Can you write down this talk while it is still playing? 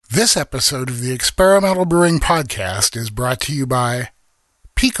This episode of the Experimental Brewing Podcast is brought to you by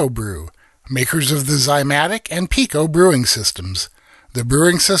Pico Brew, makers of the Zymatic and Pico brewing systems. The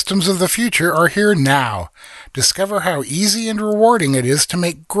brewing systems of the future are here now. Discover how easy and rewarding it is to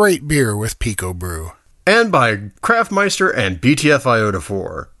make great beer with Pico Brew. And by Craftmeister and BTF Iota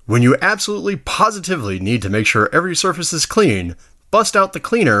 4. When you absolutely positively need to make sure every surface is clean, bust out the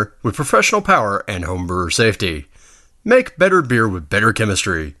cleaner with professional power and homebrewer safety. Make better beer with better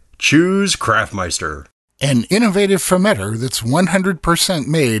chemistry. Choose Craftmeister. An innovative fermenter that's 100%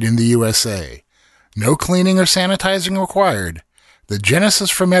 made in the USA. No cleaning or sanitizing required. The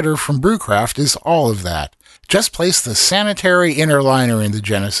Genesis fermenter from Brewcraft is all of that. Just place the sanitary inner liner in the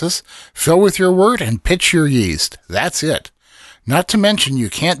Genesis, fill with your wort, and pitch your yeast. That's it. Not to mention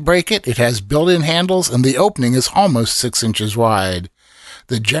you can't break it, it has built-in handles, and the opening is almost 6 inches wide.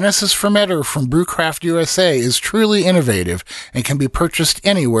 The Genesis fermenter from Brewcraft USA is truly innovative and can be purchased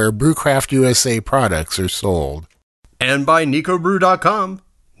anywhere Brewcraft USA products are sold. And by NicoBrew.com.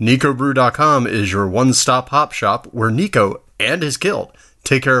 NicoBrew.com is your one-stop hop shop where Nico and his guild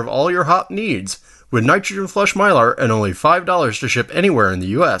take care of all your hop needs with nitrogen flush mylar and only $5 to ship anywhere in the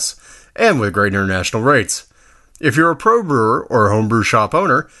US and with great international rates. If you're a pro brewer or a homebrew shop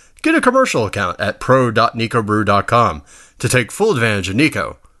owner, get a commercial account at pro.nicobrew.com to take full advantage of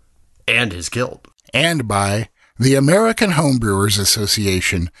Nico and his guild. And by the American Homebrewers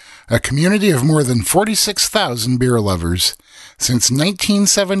Association, a community of more than 46,000 beer lovers. Since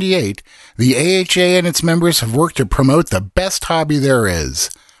 1978, the AHA and its members have worked to promote the best hobby there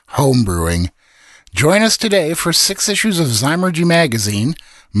is, homebrewing. Join us today for 6 issues of Zymergy magazine,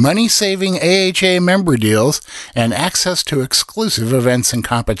 money-saving AHA member deals, and access to exclusive events and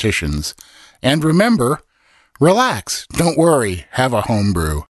competitions. And remember, relax, don't worry, have a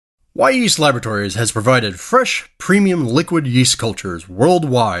homebrew. Wyeast Laboratories has provided fresh, premium liquid yeast cultures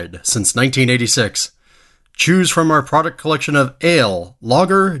worldwide since 1986. Choose from our product collection of ale,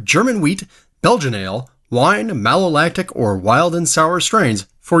 lager, German wheat, Belgian ale, wine, malolactic, or wild and sour strains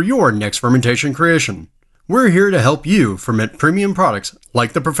for your next fermentation creation. We're here to help you ferment premium products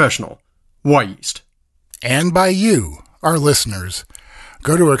like the professional, Wyeast. And by you, our listeners.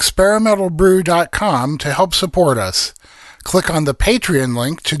 Go to experimentalbrew.com to help support us. Click on the Patreon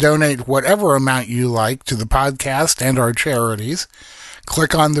link to donate whatever amount you like to the podcast and our charities.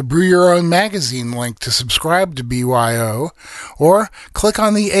 Click on the Brew Your Own magazine link to subscribe to BYO, or click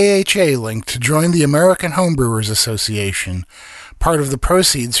on the AHA link to join the American Homebrewers Association. Part of the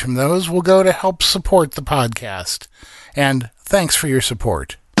proceeds from those will go to help support the podcast. And thanks for your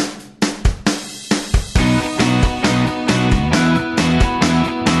support.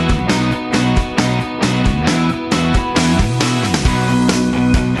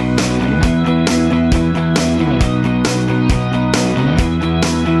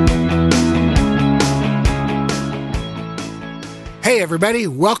 Hey everybody,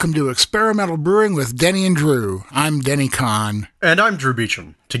 welcome to Experimental Brewing with Denny and Drew. I'm Denny Kahn. And I'm Drew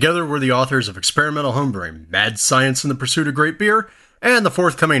Beecham. Together we're the authors of Experimental Homebrewing, Mad Science in the Pursuit of Great Beer, and the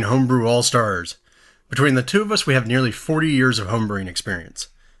forthcoming Homebrew All-Stars. Between the two of us, we have nearly 40 years of homebrewing experience.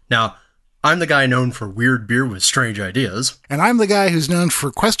 Now, I'm the guy known for weird beer with strange ideas. And I'm the guy who's known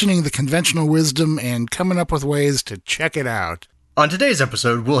for questioning the conventional wisdom and coming up with ways to check it out. On today's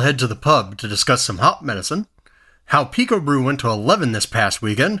episode, we'll head to the pub to discuss some hop medicine, how Pico Brew went to 11 this past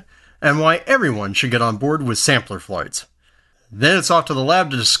weekend, and why everyone should get on board with sampler flights. Then it's off to the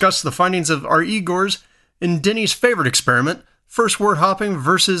lab to discuss the findings of our Igors in Denny's favorite experiment, first wort hopping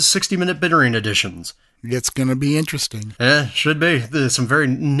versus 60-minute bittering editions. It's going to be interesting. Should be. There's some very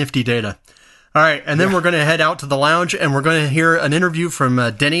nifty data. All right, and then we're going to head out to the lounge, and we're going to hear an interview from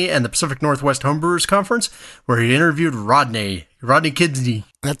Denny and the Pacific Northwest Homebrewers Conference, where he interviewed Rodney Kidsney.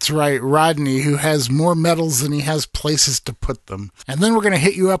 That's right, Rodney, who has more medals than he has places to put them. And then we're going to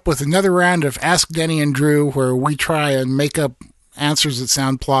hit you up with another round of Ask Denny and Drew, where we try and make up answers that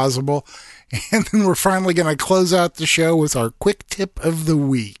sound plausible. And then we're finally going to close out the show with our quick tip of the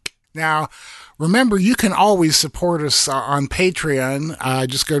week. Now, remember, you can always support us on Patreon.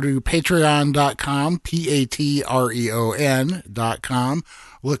 Just go to patreon.com, patreon.com.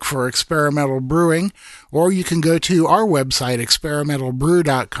 Look for Experimental Brewing, or you can go to our website,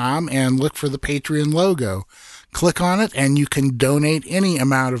 experimentalbrew.com, and look for the Patreon logo. Click on it, and you can donate any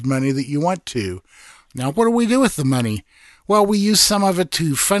amount of money that you want to. Now, what do we do with the money? Well, we use some of it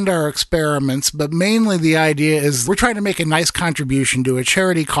to fund our experiments, but mainly the idea is we're trying to make a nice contribution to a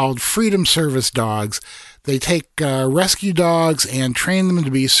charity called Freedom Service Dogs. They take rescue dogs and train them to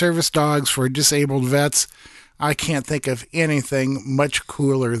be service dogs for disabled vets. I can't think of anything much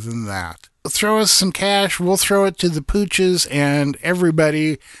cooler than that. Throw us some cash, we'll throw it to the pooches, and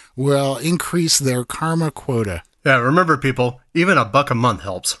everybody will increase their karma quota. Yeah, remember, people, even $1 a month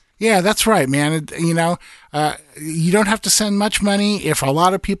helps. Yeah, that's right, man. You don't have to send much money. If a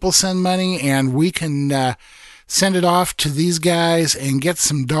lot of people send money, and we can send it off to these guys and get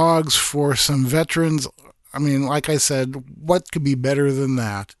some dogs for some veterans, I mean, like I said, what could be better than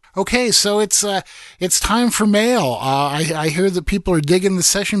that? Okay, so it's time for mail. I hear that people are digging the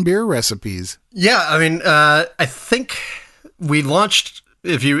session beer recipes. Yeah, I mean, I think we launched,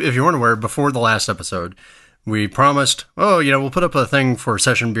 if you weren't aware, before the last episode, we promised, we'll put up a thing for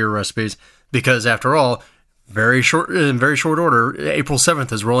session beer recipes, because after all, in very short order, April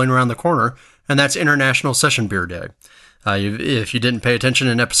 7th is rolling around the corner, and that's International Session Beer Day. If you didn't pay attention,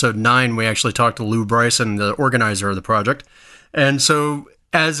 in episode 9, we actually talked to Lou Bryson, the organizer of the project, and so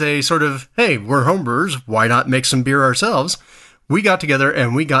as a sort of, hey, we're homebrewers, why not make some beer ourselves? We got together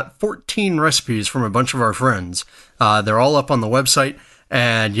and we got 14 recipes from a bunch of our friends. They're all up on the website.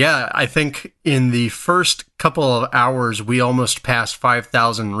 And yeah, I think in the first couple of hours, we almost passed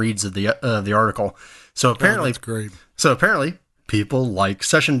 5,000 reads of the article. So apparently, that's great. So apparently, people like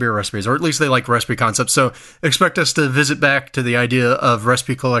session beer recipes, or at least they like recipe concepts. So expect us to visit back to the idea of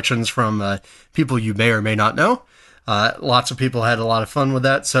recipe collections from people you may or may not know. Lots of people had a lot of fun with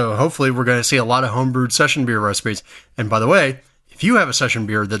that, so hopefully we're going to see a lot of homebrewed session beer recipes. And by the way, if you have a session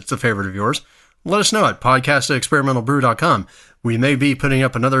beer that's a favorite of yours, let us know at podcast@experimentalbrew.com. We may be putting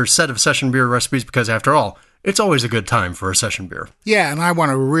up another set of session beer recipes because, after all, it's always a good time for a session beer. Yeah, and I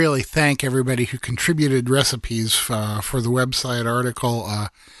want to really thank everybody who contributed recipes for the website article.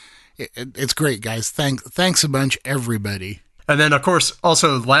 It's great, guys. Thanks a bunch, everybody. And then, of course,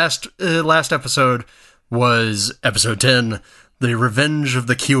 also last episode was episode 10, The Revenge of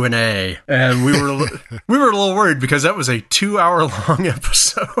the Q&A. And we were a little worried because that was a 2-hour-long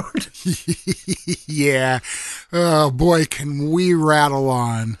episode. Yeah. Oh, boy, can we rattle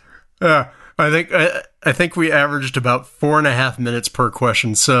on. I think we averaged about 4.5 minutes per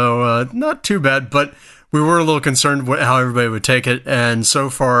question, so not too bad, but we were a little concerned how everybody would take it, and so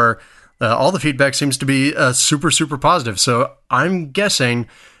far, all the feedback seems to be super, super positive, so I'm guessing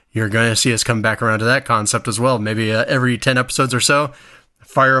you're going to see us come back around to that concept as well. Maybe every 10 episodes or so,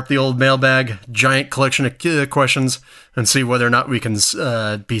 fire up the old mailbag, giant collection of questions, and see whether or not we can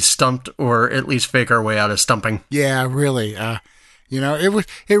be stumped or at least fake our way out of stumping. Yeah, really.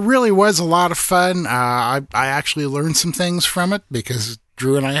 It really was a lot of fun. I actually learned some things from it because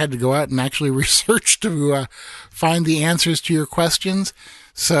Drew and I had to go out and actually research to find the answers to your questions.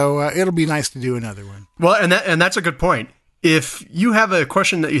 So it'll be nice to do another one. Well, and that's a good point. If you have a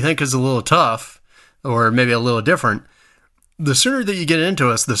question that you think is a little tough or maybe a little different, the sooner that you get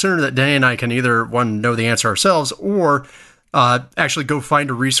into us, the sooner that Danny and I can either, one, know the answer ourselves or actually go find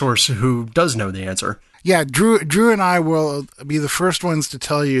a resource who does know the answer. Yeah, Drew and I will be the first ones to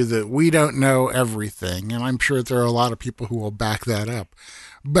tell you that we don't know everything, and I'm sure there are a lot of people who will back that up.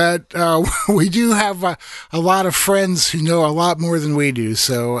 But we do have a lot of friends who know a lot more than we do,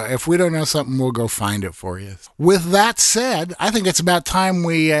 so if we don't know something, we'll go find it for you. With that said, I think it's about time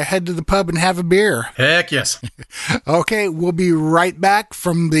we head to the pub and have a beer. Heck yes. Okay, we'll be right back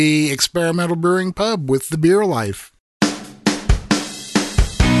from the Experimental Brewing Pub with the Beer Life.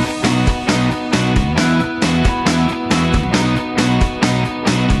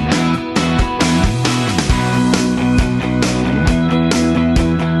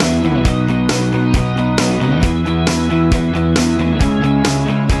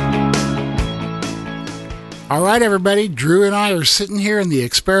 All right, everybody, Drew and I are sitting here in the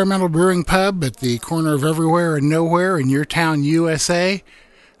Experimental Brewing Pub at the corner of Everywhere and Nowhere in your town, USA,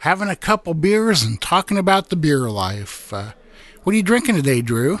 having a couple beers and talking about the beer life. What are you drinking today,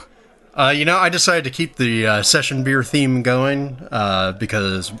 Drew? I decided to keep the session beer theme going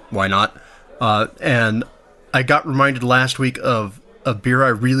because why not? And I got reminded last week of a beer I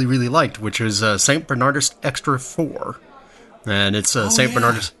really, really liked, which is St. Bernardus Extra 4. And it's St.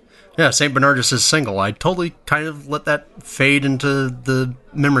 Bernardus... Yeah, St. Bernardus is single. I totally kind of let that fade into the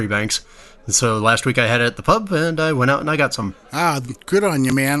memory banks. And so last week I had it at the pub, and I went out and I got some. Ah, good on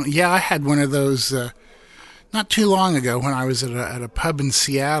you, man. Yeah, I had one of those not too long ago when I was at a pub in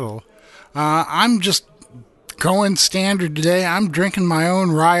Seattle. I'm just going standard today. I'm drinking my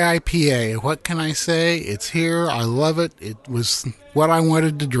own rye IPA. What can I say? It's here. I love it. It was what I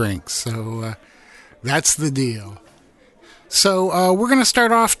wanted to drink. So that's the deal. So we're going to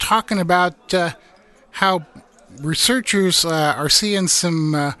start off talking about how researchers are seeing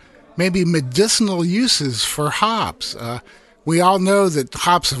some maybe medicinal uses for hops. We all know that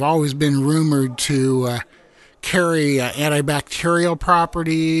hops have always been rumored to carry antibacterial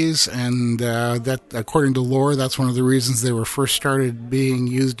properties, and that, according to lore, that's one of the reasons they were first started being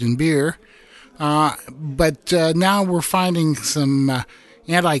used in beer. But now we're finding some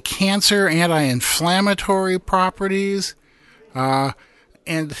anti-cancer, anti-inflammatory properties.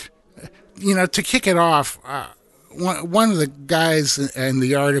 And, to kick it off, one of the guys in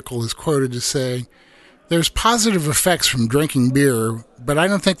the article is quoted as saying, "There's positive effects from drinking beer, but I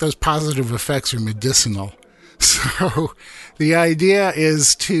don't think those positive effects are medicinal." So the idea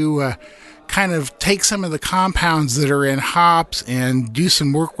is to kind of take some of the compounds that are in hops and do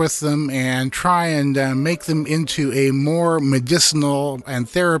some work with them and try and make them into a more medicinal and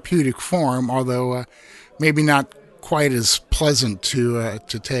therapeutic form, although maybe not quite as pleasant to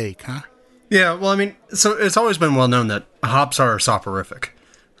take, huh? Yeah, well, I mean, so it's always been well known that hops are soporific,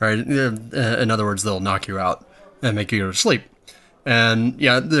 right? In other words, they'll knock you out and make you go to sleep. And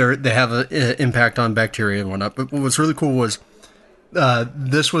yeah, they have an impact on bacteria and whatnot. But what was really cool was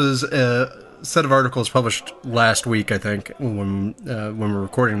this was a set of articles published last week, I think, when we're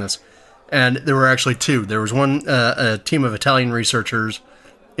recording this. And there were actually two. There was one, a team of Italian researchers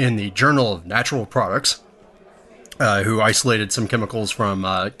in the Journal of Natural Products who isolated some chemicals from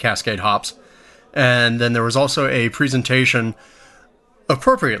Cascade hops. And then there was also a presentation,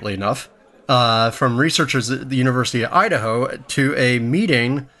 appropriately enough, from researchers at the University of Idaho to a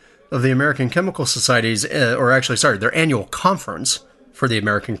meeting of the American Chemical Society's, their annual conference for the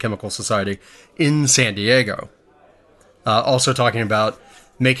American Chemical Society in San Diego. Also talking about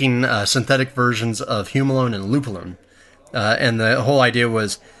making synthetic versions of Humulone and Lupulone. And the whole idea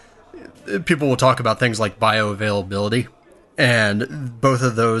was people will talk about things like bioavailability, and both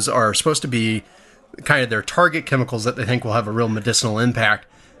of those are supposed to be kind of their target chemicals that they think will have a real medicinal impact.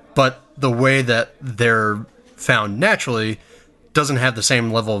 But the way that they're found naturally doesn't have the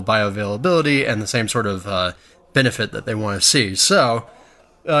same level of bioavailability and the same sort of benefit that they want to see. So,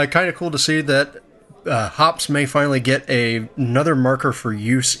 kind of cool to see that hops may finally get another marker for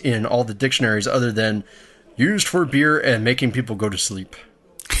use in all the dictionaries other than used for beer and making people go to sleep.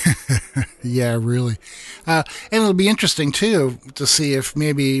 Yeah, really. And it'll be interesting, too, to see if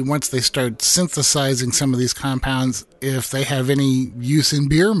maybe once they start synthesizing some of these compounds, if they have any use in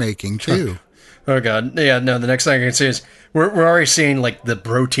beer making, too. Oh, God. Yeah, no, the next thing I can see is we're already seeing, like, the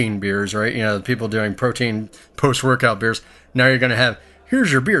protein beers, right? You know, the people doing protein post-workout beers. Now you're going to have,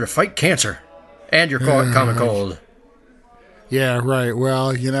 here's your beer to fight cancer and your common cold. Yeah, right. Well,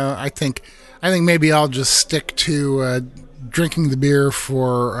 I think maybe I'll just stick to drinking the beer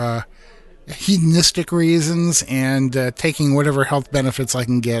for hedonistic reasons and taking whatever health benefits I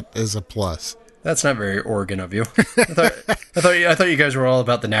can get as a plus. That's not very Oregon of you. I thought you guys were all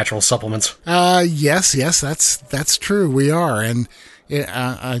about the natural supplements. Yes, that's true. We are, and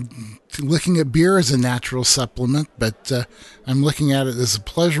looking at beer as a natural supplement, but I'm looking at it as a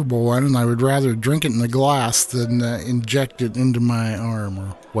pleasurable one, and I would rather drink it in a glass than inject it into my arm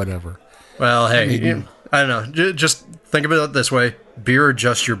or whatever. Well, hey, I don't know. Just think about it this way: beer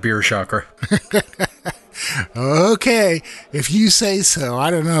adjusts your beer chakra. Okay, if you say so.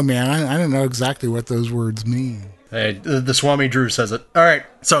 I don't know, man. I don't know exactly what those words mean. Hey, the Swami Drew says it. All right,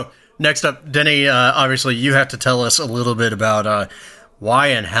 so next up, Denny, obviously you have to tell us a little bit about why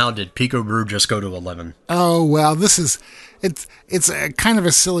and how did Pico Brew just go to 11? Oh, well, it's a kind of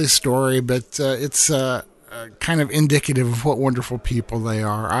a silly story, but it's kind of indicative of what wonderful people they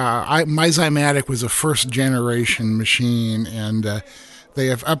are. My Zymatic was a first-generation machine, and they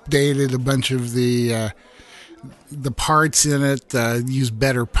have updated a bunch of the parts in it, use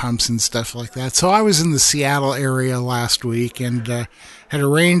better pumps and stuff like that. So I was in the Seattle area last week and had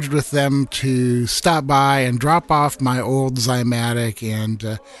arranged with them to stop by and drop off my old Zymatic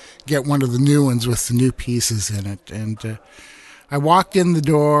and get one of the new ones with the new pieces in it. And I walked in the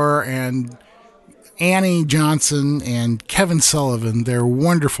door, and Annie Johnson and Kevin Sullivan, their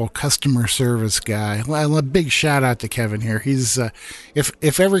wonderful customer service guy. Well, a big shout out to Kevin here. He's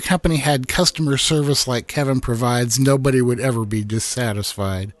if every company had customer service like Kevin provides, nobody would ever be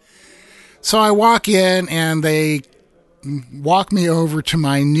dissatisfied. So I walk in, and they walk me over to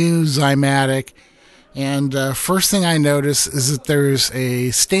my new Zymatic, and first thing I notice is that there's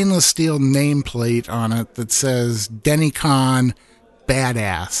a stainless steel nameplate on it that says Denny Con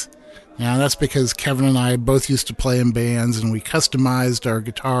Badass. Now, that's because Kevin and I both used to play in bands, and we customized our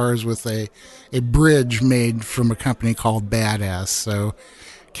guitars with a bridge made from a company called Badass. So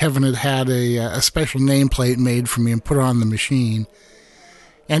Kevin had a special nameplate made for me and put it on the machine.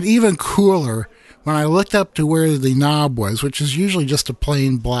 And even cooler, when I looked up to where the knob was, which is usually just a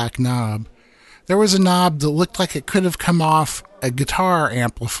plain black knob, there was a knob that looked like it could have come off a guitar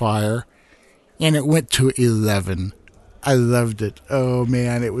amplifier and it went to 11. I loved it. Oh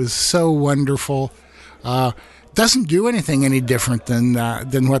man, it was so wonderful. Doesn't do anything any different than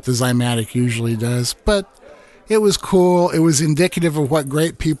what the Zymatic usually does, but it was cool. It was indicative of what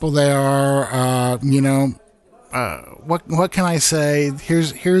great people they are. What can I say?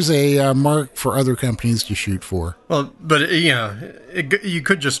 Here's a mark for other companies to shoot for. Well, but you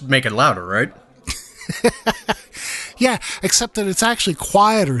could just make it louder, right? Yeah, except that it's actually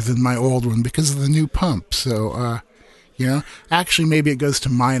quieter than my old one because of the new pump. So, actually maybe it goes to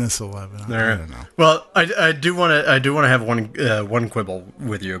 -11. I don't know. Well, I do want to have one quibble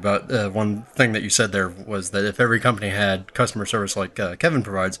with you about one thing that you said there was that if every company had customer service like Kevin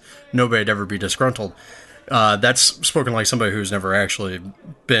provides, nobody'd ever be disgruntled. That's spoken like somebody who's never actually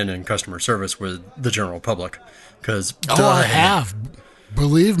been in customer service with the general public. I have.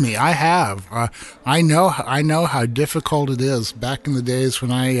 Believe me, I have. I know how difficult it is. Back in the days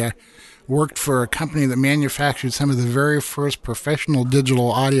when I worked for a company that manufactured some of the very first professional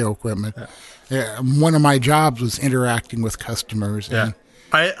digital audio equipment, one of my jobs was interacting with customers. Yeah.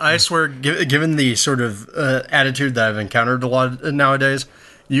 I swear, given the sort of attitude that I've encountered a lot nowadays,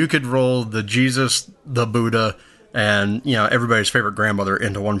 you could roll the Jesus, the Buddha, and everybody's favorite grandmother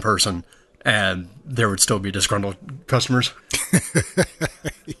into one person, and there would still be disgruntled customers.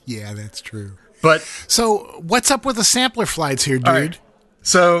 Yeah, that's true. But so, what's up with the sampler flights here, dude? Right.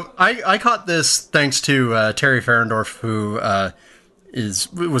 So I caught this thanks to Terry Ferendorf, who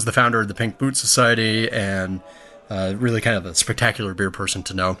was the founder of the Pink Boot Society and really kind of a spectacular beer person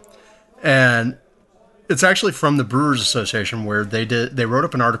to know. And it's actually from the Brewers Association, where they wrote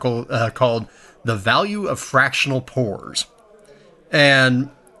up an article called "The Value of Fractional Pours," and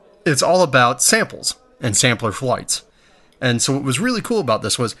it's all about samples and sampler flights. And so what was really cool about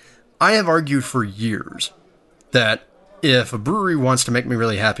this was I have argued for years that if a brewery wants to make me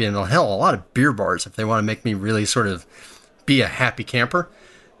really happy, and hell, a lot of beer bars, if they want to make me really sort of be a happy camper,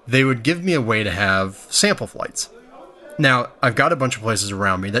 they would give me a way to have sample flights. Now, I've got a bunch of places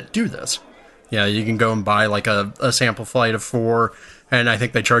around me that do this. Yeah, you can go and buy like a sample flight of 4, and I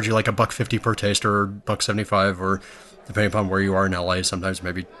think they charge you like $1.50 per taster, or $1.75, or depending upon where you are in LA, sometimes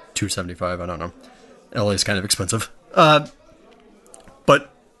maybe $2.75. I don't know. LA is kind of expensive. But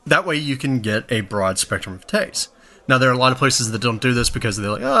that way you can get a broad spectrum of taste. Now, there are a lot of places that don't do this because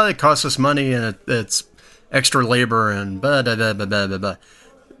they're like, it costs us money and it's extra labor and blah, blah, blah, blah, blah, blah.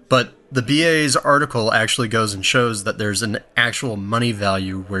 But the BA's article actually goes and shows that there's an actual money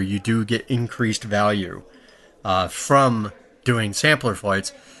value where you do get increased value from doing sampler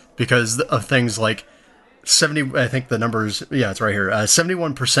flights because of things like 70, I think the numbers, yeah, it's right here.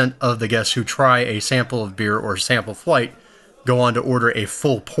 71% of the guests who try a sample of beer or sample flight go on to order a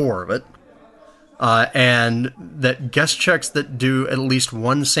full pour of it. And that guest checks that do at least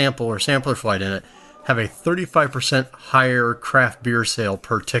one sample or sampler flight in it have a 35% higher craft beer sale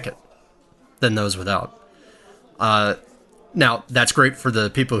per ticket than those without. Now, that's great for the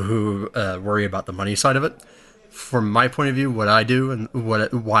people who worry about the money side of it. From my point of view, what I do and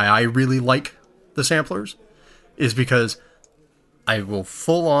why I really like the samplers is because I will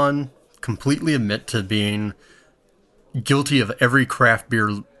full on completely admit to being guilty of every craft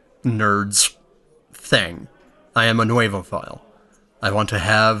beer nerd's thing. I am a nuevophile. I want to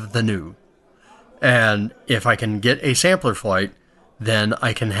have the new. And if I can get a sampler flight, then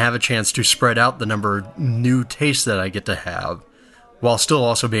I can have a chance to spread out the number of new tastes that I get to have, while still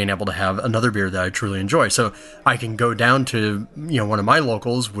also being able to have another beer that I truly enjoy. So I can go down to one of my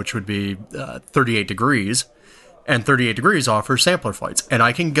locals, which would be 38 Degrees, and 38 Degrees offers sampler flights. And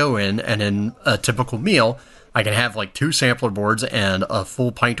I can go in, and in a typical meal, I can have like 2 sampler boards and a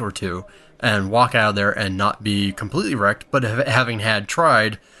full pint or 2, and walk out of there and not be completely wrecked, but having had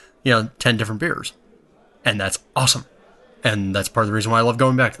tried 10 different beers. And that's awesome. And that's part of the reason why I love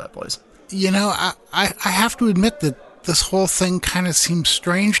going back to that place. I have to admit that this whole thing kind of seems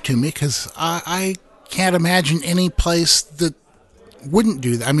strange to me, because I can't imagine any place that wouldn't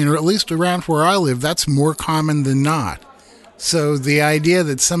do that. I mean, or at least around where I live, that's more common than not. So the idea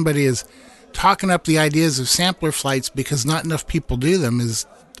that somebody is talking up the ideas of sampler flights because not enough people do them is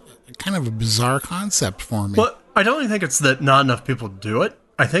kind of a bizarre concept for me. Well, I don't think it's that not enough people do it.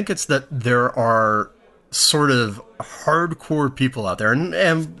 I think it's that there are sort of hardcore people out there,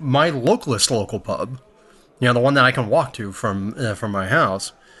 and my local pub, the one that I can walk to from my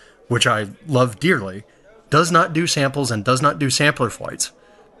house, which I love dearly, does not do samples and does not do sampler flights.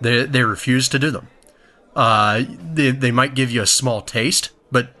 They refuse to do them. They might give you a small taste,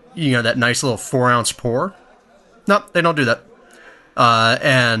 but that nice little 4-ounce pour, nope, they don't do that.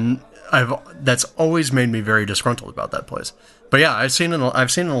 And that's always made me very disgruntled about that place. But yeah, I've seen it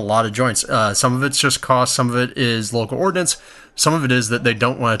in a lot of joints. Some of it's just cost, some of it is local ordinance, some of it is that they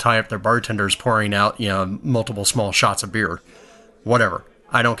don't want to tie up their bartenders pouring out, multiple small shots of beer. Whatever.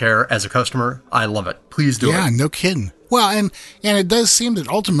 I don't care. As a customer, I love it. Please do it. Yeah, no kidding. Well, and it does seem that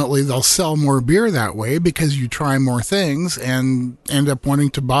ultimately they'll sell more beer that way because you try more things and end up wanting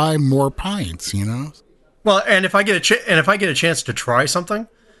to buy more pints, Well, and if I get a chance to try something,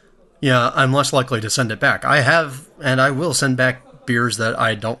 yeah, I'm less likely to send it back. I have, and I will send back beers that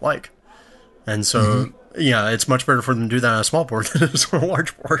I don't like. And so, yeah, it's much better for them to do that on a small port than it is on a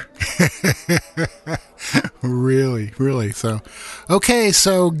large port. Really, really. So, okay,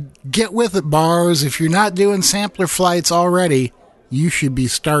 so get with it, bars. If you're not doing sampler flights already, you should be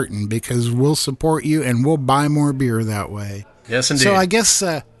starting because we'll support you and we'll buy more beer that way. Yes, indeed. So I guess,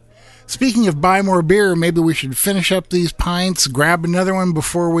 speaking of buy more beer, maybe we should finish up these pints, grab another one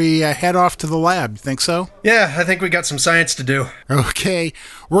before we head off to the lab. Think so? Yeah, I think we got some science to do. Okay,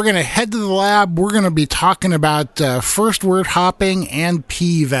 we're going to head to the lab. We're going to be talking about first word hopping and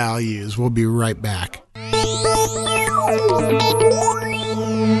p-values. We'll be right back.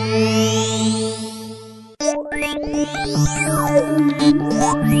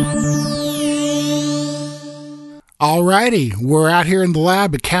 Alrighty, we're out here in the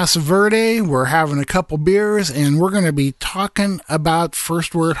lab at Casa Verde. We're having a couple beers, and we're going to be talking about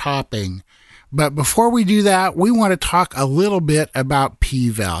first word hopping. But before we do that, we want to talk a little bit about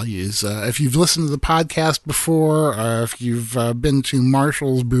p-values. If you've listened to the podcast before, if you've been to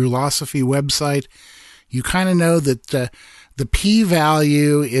Marshall's Brewlosophy website, you kind of know that the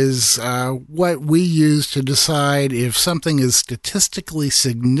p-value is what we use to decide if something is statistically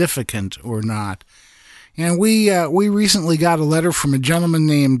significant or not. And we recently got a letter from a gentleman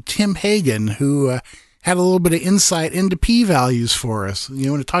named Tim Hagen who had a little bit of insight into p-values for us.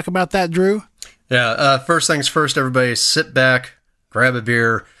 You want to talk about that, Drew? Yeah, first things first, everybody sit back, grab a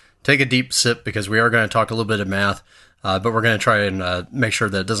beer, take a deep sip because we are going to talk a little bit of math, but we're going to try and make sure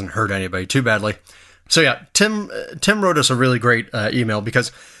that it doesn't hurt anybody too badly. So yeah, Tim wrote us a really great email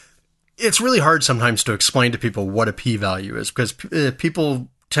because it's really hard sometimes to explain to people what a p-value is because people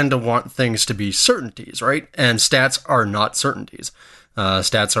tend to want things to be certainties, right? And stats are not certainties.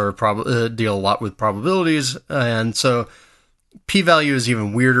 Stats are deal a lot with probabilities, and so p-value is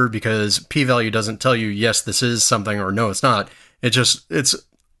even weirder because p-value doesn't tell you yes, this is something or no, it's not. It's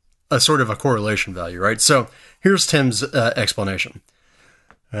a sort of a correlation value, right? So here's Tim's explanation,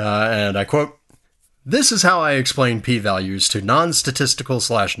 and I quote: "This is how I explain p-values to non-statistical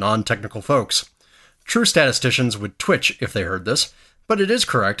 / non-technical folks. True statisticians would twitch if they heard this, but it is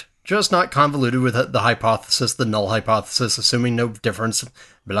correct, just not convoluted with the hypothesis, the null hypothesis, assuming no difference,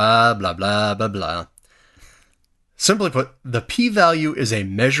 blah, blah, blah, blah, blah. Simply put, the p-value is a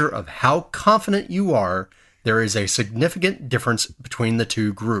measure of how confident you are there is a significant difference between the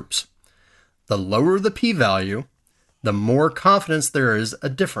two groups. The lower the p-value, the more confidence there is a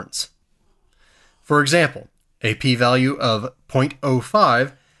difference. For example, a p-value of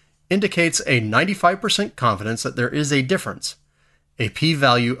 0.05 indicates a 95% confidence that there is a difference. A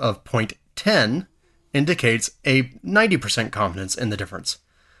p-value of 0.10 indicates a 90% confidence in the difference.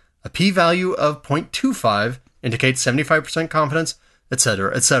 A p-value of 0.25 indicates 75% confidence,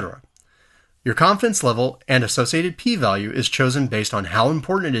 etc., etc. Your confidence level and associated p-value is chosen based on how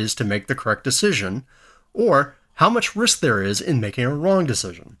important it is to make the correct decision, or how much risk there is in making a wrong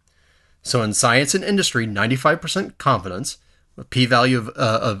decision. So in science and industry, 95% confidence, a p-value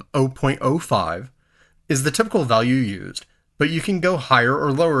of 0.05, is the typical value used, but you can go higher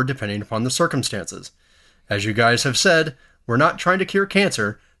or lower depending upon the circumstances. As you guys have said, we're not trying to cure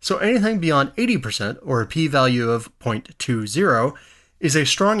cancer, so anything beyond 80% or a p-value of 0.20 is a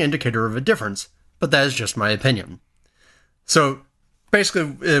strong indicator of a difference, but that is just my opinion. So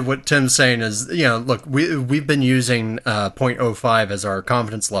basically what Tim's saying is, look, we've been using 0.05 as our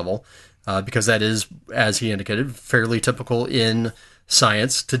confidence level because that is, as he indicated, fairly typical in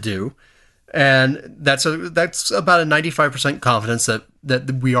science to do. And that's about a 95% confidence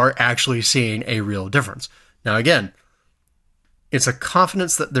that we are actually seeing a real difference. Now, again, it's a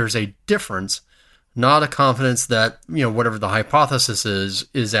confidence that there's a difference, not a confidence that, whatever the hypothesis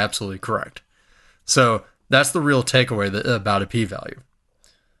is absolutely correct. So that's the real takeaway about a p-value.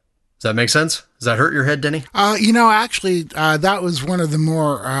 Does that make sense? Does that hurt your head, Denny? Actually, that was one of the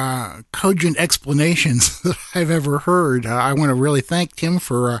more cogent explanations that I've ever heard. I want to really thank Tim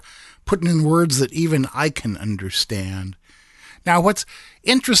for putting in words that even I can understand. Now, what's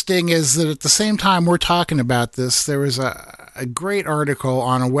interesting is that at the same time we're talking about this, there was a great article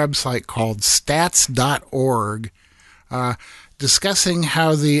on a website called stats.org discussing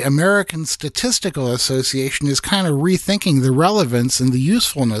how the American Statistical Association is kind of rethinking the relevance and the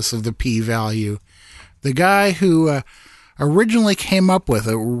usefulness of the p-value. The guy who originally came up with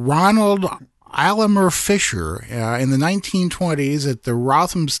it, Ronald Aylmer Fisher, in the 1920s at the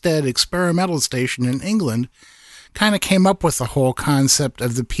Rothamsted Experimental Station in England, kind of came up with the whole concept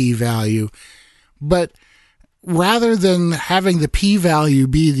of the p-value. But rather than having the p-value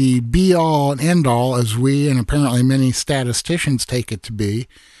be the be-all and end-all, as we and apparently many statisticians take it to be,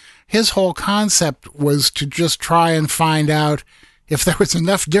 his whole concept was to just try and find out if there was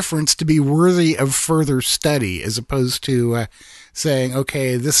enough difference to be worthy of further study, as opposed to saying,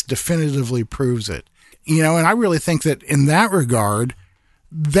 okay, this definitively proves it. And I really think that in that regard,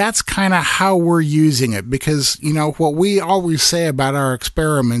 that's kind of how we're using it, because, what we always say about our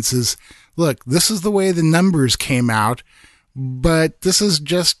experiments is, look, this is the way the numbers came out, but this is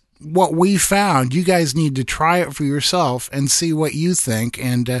just what we found. You guys need to try it for yourself and see what you think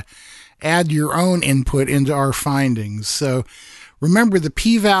and add your own input into our findings. So remember, the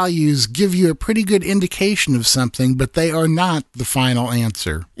p-values give you a pretty good indication of something, but they are not the final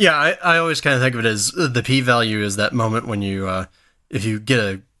answer. Yeah, I always kind of think of it as the p-value is that moment when you, if you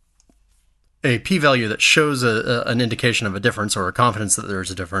get a p-value that shows an indication of a difference or a confidence that there's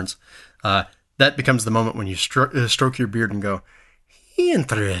a difference, that becomes the moment when you stroke your beard and go,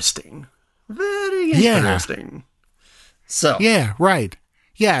 interesting. Very interesting. So. Yeah, right.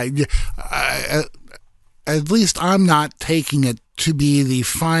 Yeah, at least I'm not taking it to be the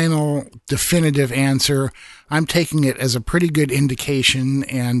final definitive answer. I'm taking it as a pretty good indication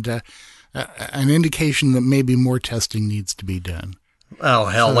and an indication that maybe more testing needs to be done. Oh,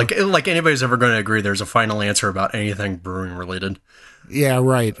 hell. So, like anybody's ever going to agree there's a final answer about anything brewing related. Yeah,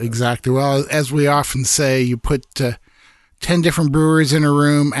 right. Exactly. Well, as we often say, you put 10 different brewers in a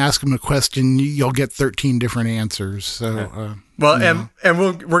room, ask them a question, you'll get 13 different answers. So, well, and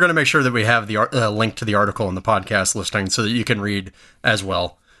we're going to make sure that we have the link to the article in the podcast listing so that you can read as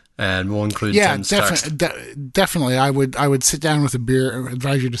well. And we'll include Tim's text. Definitely. I would sit down with a beer,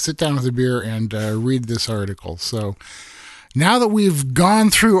 advise you to sit down with a beer and read this article. So now that we've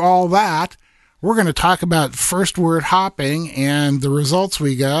gone through all that, we're going to talk about first word hopping and the results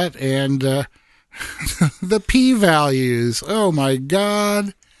we got and the p-values. Oh, my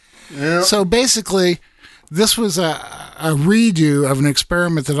God. Yep. So basically, this was a redo of an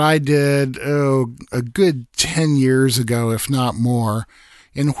experiment that I did a good 10 years ago, if not more,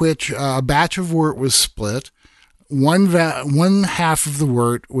 in which a batch of wort was split. One half of the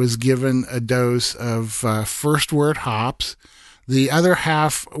wort was given a dose of first wort hops. The other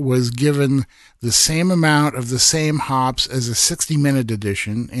half was given the same amount of the same hops as a 60-minute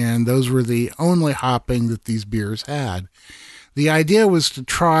edition, and those were the only hopping that these beers had. The idea was to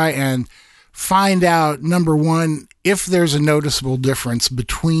try and find out, number one, if there's a noticeable difference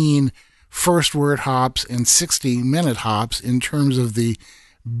between first wort hops and 60-minute hops in terms of the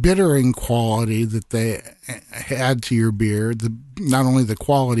bittering quality that they add to your beer, not only the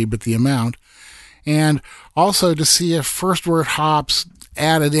quality but the amount, and also to see if first wort hops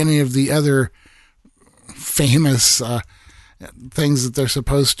added any of the other famous things that they're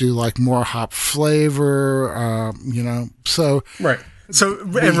supposed to, like more hop flavor, so right. So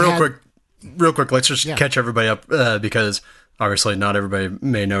and real quick, let's just catch everybody up because obviously not everybody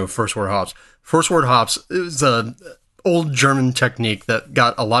may know first wort hops. First wort hops is a old German technique that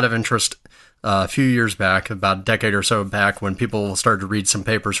got a lot of interest a few years back, about a decade or so back, when people started to read some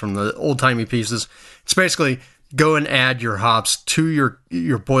papers from the old-timey pieces. It's basically go and add your hops to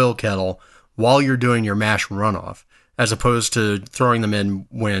your boil kettle while you're doing your mash runoff, as opposed to throwing them in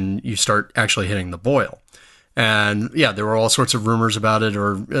when you start actually hitting the boil. And yeah, there were all sorts of rumors about it,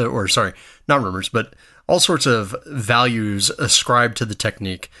 or sorry, not rumors, but all sorts of values ascribed to the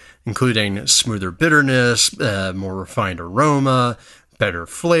technique, including smoother bitterness, more refined aroma, better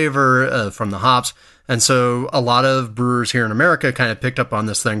flavor from the hops. And so a lot of brewers here in America kind of picked up on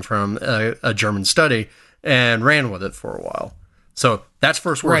this thing from a German study and ran with it for a while. So that's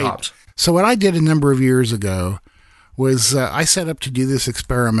first wort hops. So what I did a number of years ago was I set up to do this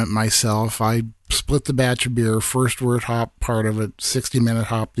experiment myself. I split the batch of beer, first wort hop part of it, 60-minute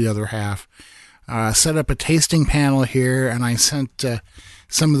hop the other half. Set up a tasting panel here, and I sent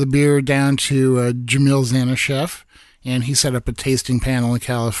some of the beer down to Jamil Zanishev, and he set up a tasting panel in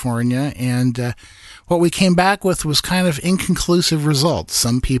California. And what we came back with was kind of inconclusive results.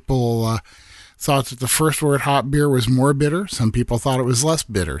 Some people thought that the first wort hop beer was more bitter. Some people thought it was less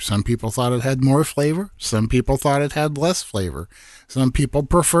bitter. Some people thought it had more flavor. Some people thought it had less flavor. Some people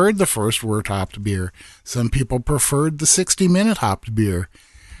preferred the first wort hopped beer. Some people preferred the 60-minute hopped beer.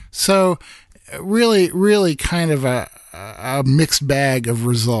 So really kind of a mixed bag of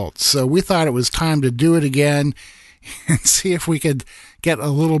results. So we thought it was time to do it again and see if we could get a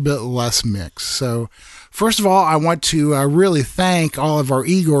little bit less mix. So first of all, I want to really thank all of our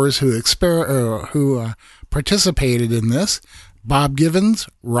Igors who participated in this. Bob Givens,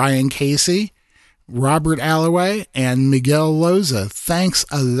 Ryan Casey, Robert Alloway, and Miguel Loza. Thanks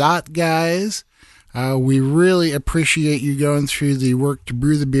a lot, guys. We really appreciate you going through the work to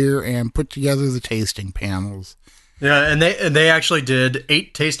brew the beer and put together the tasting panels. Yeah, and they actually did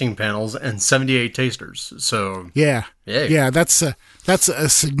 8 tasting panels and 78 tasters. So yeah, that's a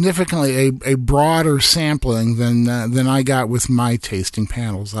significantly a broader sampling than I got with my tasting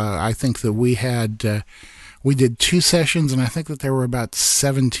panels. I think that we did 2 sessions, and I think that there were about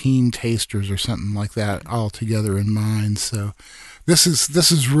 17 tasters or something like that all together in mine. So this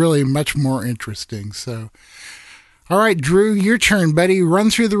is really much more interesting. So, all right, Drew, your turn, buddy. Run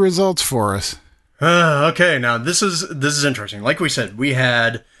through the results for us. Okay, now this is interesting. Like we said, we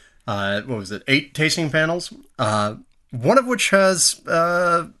had 8 tasting panels. One of which has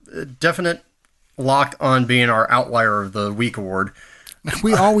definite lock on being our Outlier of the Week award.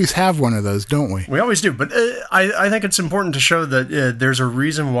 We always have one of those, don't we? We always do, but I think it's important to show that there's a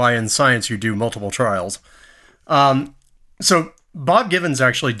reason why in science you do multiple trials. So Bob Givens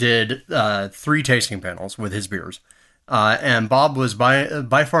actually did 3 tasting panels with his beers. And Bob was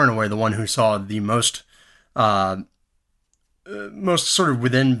by far and away the one who saw the most sort of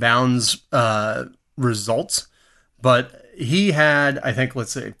within bounds results. But he had, I think,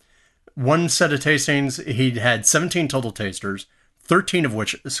 let's see, one set of tastings. He had 17 total tasters, 13 of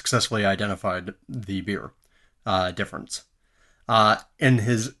which successfully identified the beer difference. In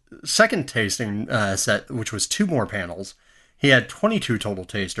his second tasting set, which was 2 more panels, he had 22 total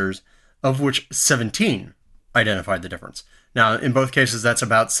tasters, of which 17 identified the difference. Now, in both cases, that's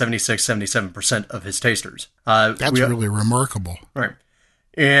about 76-77% of his tasters. That's really remarkable. Right.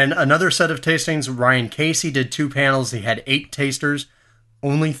 In another set of tastings, Ryan Casey did 2 panels. He had 8 tasters,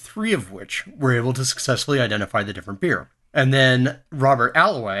 only 3 of which were able to successfully identify the different beer. And then Robert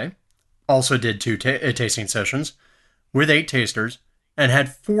Alloway also did 2 tasting sessions with 8 tasters and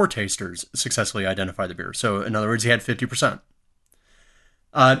had 4 tasters successfully identify the beer. So, in other words, he had 50%.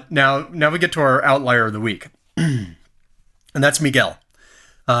 Now we get to our Outlier of the Week. And that's Miguel.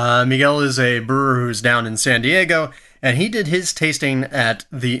 Miguel is a brewer who's down in San Diego, and he did his tasting at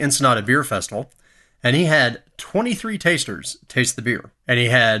the Ensenada Beer Festival, and he had 23 tasters taste the beer, and he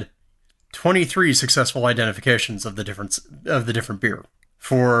had 23 successful identifications of the different beer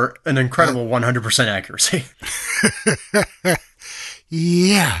for an incredible 100% accuracy.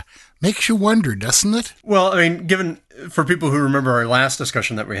 Yeah. Makes you wonder, doesn't it? Well, I mean, for people who remember our last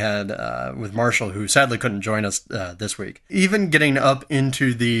discussion that we had with Marshall, who sadly couldn't join us this week, even getting up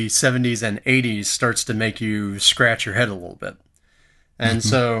into the 70s and 80s starts to make you scratch your head a little bit. And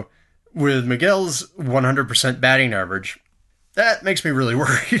so with Miguel's 100% batting average, that makes me really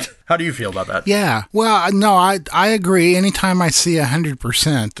worried. How do you feel about that? Yeah. Well, no, I agree. Anytime I see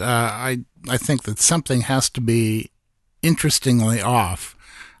 100%, I think that something has to be interestingly off.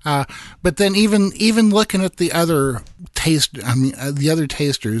 But then even looking at the other tasters,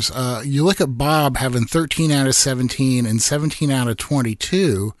 you look at Bob having 13 out of 17 and 17 out of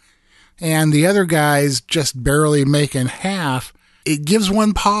 22, and the other guys just barely making half. It gives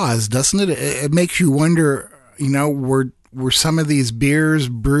one pause, doesn't it? It makes you wonder, were some of these beers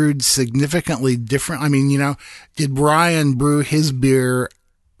brewed significantly different? I mean, did Brian brew his beer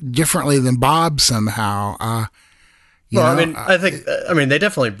differently than Bob somehow? I think they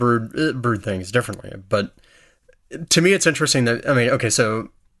definitely brewed things differently. But to me, it's interesting that, so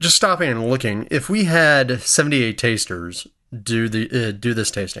just stopping and looking, if we had 78 tasters do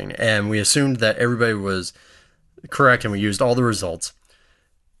this tasting, and we assumed that everybody was correct and we used all the results,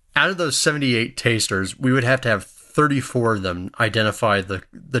 out of those 78 tasters, we would have to have 34 of them identify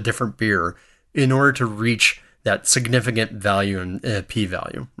the different beer in order to reach that significant value in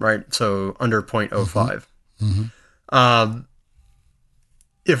p-value, right? So under 0.05. Mm-hmm.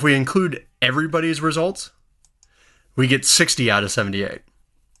 If we include everybody's results, we get 60 out of 78,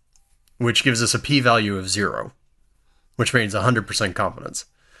 which gives us a p-value of 0, which means 100% confidence,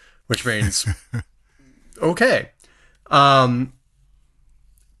 which means okay.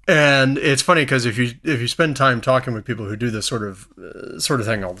 And it's funny because if you spend time talking with people who do this sort of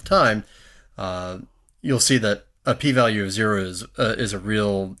thing all the time, you'll see that a p-value of 0 is a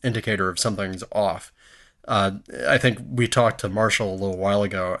real indicator of something's off. I think we talked to Marshall a little while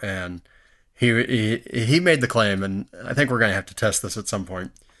ago, and he made the claim, and I think we're going to have to test this at some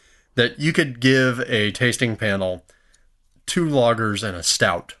point, that you could give a tasting panel 2 lagers and a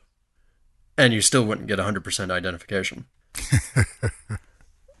stout, and you still wouldn't get 100% identification.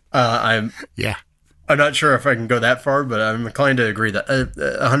 I'm Yeah. I'm not sure if I can go that far, but I'm inclined to agree that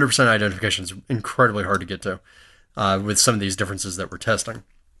 100% identification is incredibly hard to get to with some of these differences that we're testing.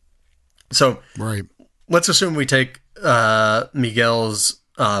 So Right. let's assume we take Miguel's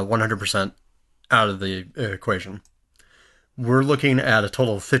 100% out of the equation. We're looking at a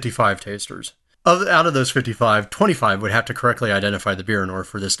total of 55 tasters. Out of those 55, 25 would have to correctly identify the beer in order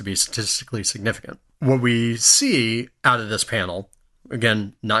for this to be statistically significant. What we see out of this panel,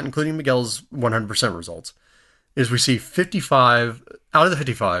 again, not including Miguel's 100% results, is we see 55, out of the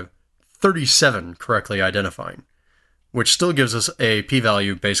 55, 37 correctly identifying, which still gives us a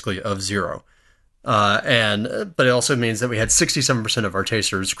p-value basically of 0. But it also means that we had 67% of our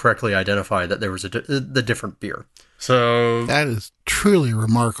tasters correctly identify that there was the different beer. So that is truly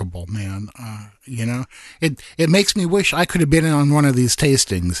remarkable, man. It makes me wish I could have been on one of these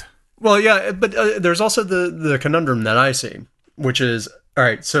tastings. Well, yeah, but there's also the conundrum that I see, which is, all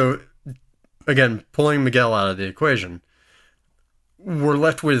right, so again, pulling Miguel out of the equation, we're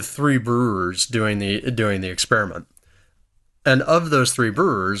left with 3 brewers doing the experiment. And of those 3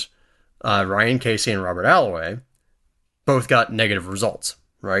 brewers, Ryan Casey and Robert Alloway both got negative results,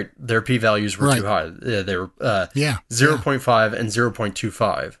 right? Their p-values were too high. They were 0.5 and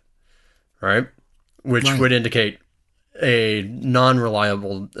 0.25, right? Which would indicate a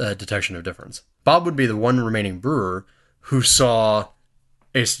non-reliable detection of difference. Bob would be the one remaining brewer who saw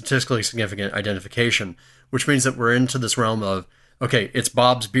a statistically significant identification, which means that we're into this realm of, okay, it's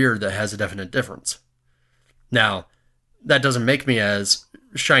Bob's beer that has a definite difference. Now, that doesn't make me as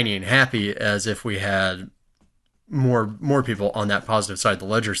shiny and happy as if we had more people on that positive side of the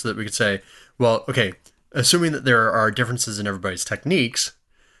ledger, so that we could say, well, okay, assuming that there are differences in everybody's techniques,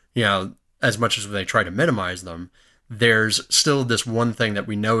 as much as they try to minimize them, there's still this one thing that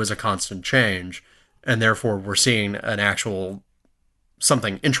we know is a constant change, and therefore we're seeing an actual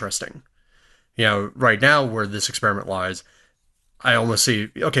something interesting. Right now where this experiment lies, I almost see,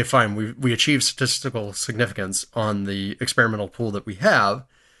 okay, fine, we achieve statistical significance on the experimental pool that we have,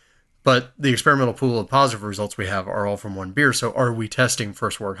 but the experimental pool of positive results we have are all from one beer. So are we testing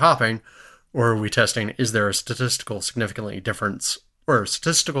first wort hopping, or are we testing, is there a statistical significant difference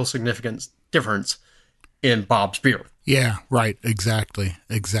in Bob's beer? Yeah, right. Exactly.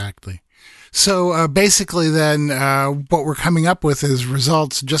 So basically then what we're coming up with is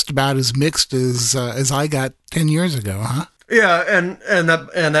results just about as mixed as I got 10 years ago, huh? Yeah, and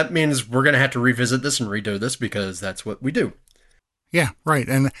that means we're going to have to revisit this and redo this because that's what we do. Yeah, right.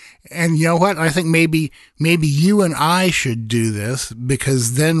 And you know what? I think maybe you and I should do this,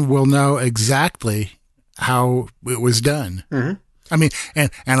 because then we'll know exactly how it was done. Mm-hmm. I mean, and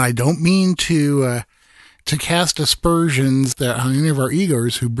I don't mean to cast aspersions on any of our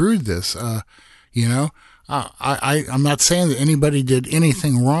egos who brewed this. I'm not saying that anybody did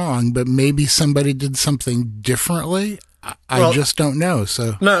anything wrong, but maybe somebody did something differently. I just don't know.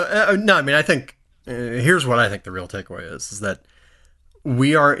 So no. I mean, I think here's what I think the real takeaway is that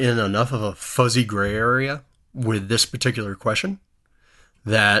we are in enough of a fuzzy gray area with this particular question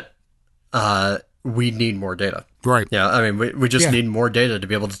that we need more data. Right. Yeah. I mean, we just need more data to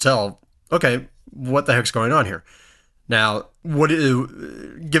be able to tell, okay, what the heck's going on here? Now,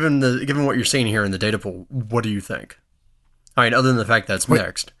 given what you're seeing here in the data pool, what do you think? I mean, other than the fact that it's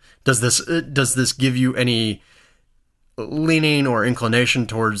mixed, does this give you any leaning or inclination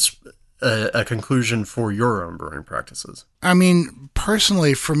towards a conclusion for your own brewing practices? I mean,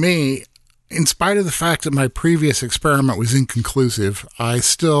 personally, for me, in spite of the fact that my previous experiment was inconclusive, I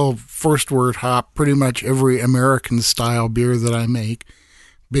still first wort hop pretty much every American style beer that I make,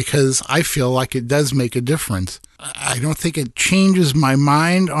 because I feel like it does make a difference. I don't think it changes my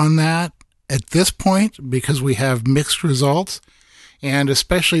mind on that at this point, because we have mixed results. And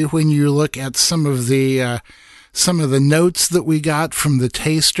especially when you look at some of the notes that we got from the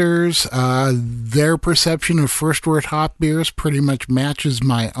tasters, their perception of first wort hop beers pretty much matches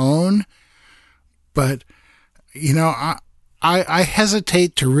my own. But, I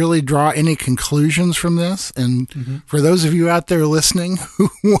hesitate to really draw any conclusions from this. And for those of you out there listening who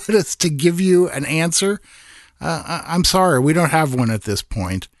want us to give you an answer, I'm sorry, we don't have one at this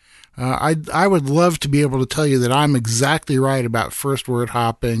point. I would love to be able to tell you that I'm exactly right about first wort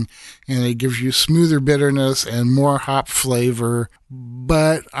hopping, and it gives you smoother bitterness and more hop flavor,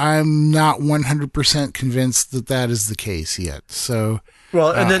 but I'm not 100% convinced that that is the case yet. So,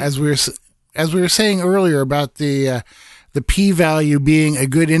 well, and then, as we were saying earlier about the p-value being a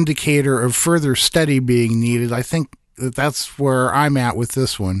good indicator of further study being needed, I think that's where I'm at with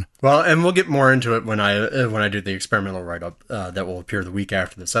this one. Well, and we'll get more into it when I do the experimental write-up that will appear the week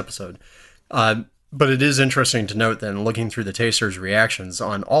after this episode. But it is interesting to note then, looking through the tasters' reactions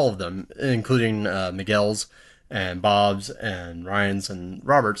on all of them, including Miguel's and Bob's and Ryan's and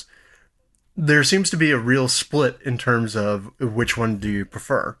Robert's, there seems to be a real split in terms of which one do you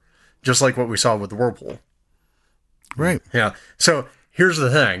prefer, just like what we saw with the Whirlpool. Right. Yeah. So here's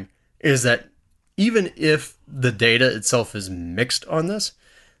the thing, is that even if the data itself is mixed on this,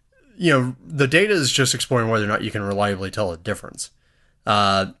 the data is just exploring whether or not you can reliably tell a difference.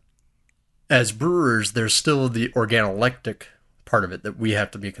 As brewers, there's still the organoleptic part of it that we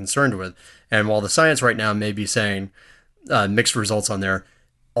have to be concerned with. And while the science right now may be saying mixed results on there,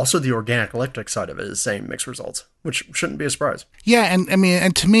 also the organoleptic side of it is saying mixed results, which shouldn't be a surprise. Yeah,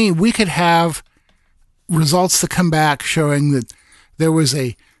 and to me, we could have results that come back showing that there was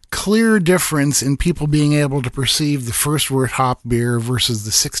a clear difference in people being able to perceive the first wort hop beer versus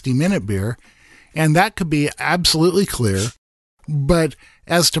the 60-minute beer, and that could be absolutely clear. But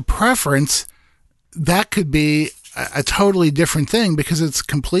as to preference, that could be a totally different thing because it's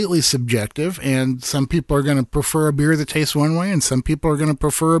completely subjective, and some people are going to prefer a beer that tastes one way, and some people are going to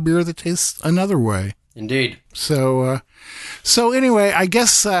prefer a beer that tastes another way. Indeed. So anyway, I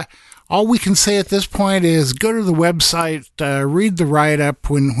guess all we can say at this point is go to the website, read the write-up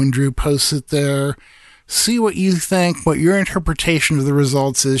when Drew posts it there, see what you think, what your interpretation of the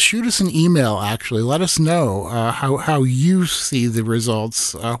results is. Shoot us an email, actually. Let us know how you see the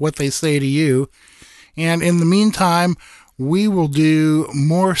results, what they say to you. And in the meantime, we will do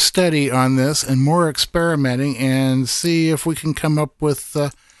more study on this and more experimenting and see if we can come up with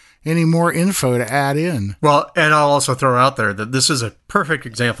any more info to add in. Well, and I'll also throw out there that this is a perfect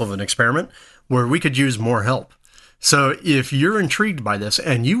example of an experiment where we could use more help. So if you're intrigued by this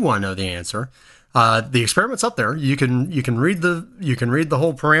and you want to know the answer, the experiment's up there. You can read the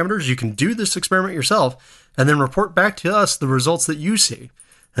whole parameters. You can do this experiment yourself and then report back to us the results that you see.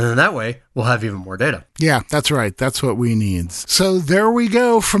 And then that way, we'll have even more data. Yeah, that's right. That's what we need. So there we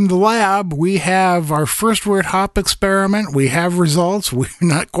go from the lab. We have our first wort hop experiment. We have results. We're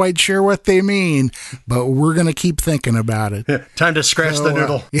not quite sure what they mean, but we're going to keep thinking about it. Yeah, time to scratch the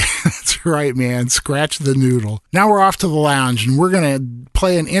noodle. Yeah, that's right, man. Scratch the noodle. Now we're off to the lounge, and we're going to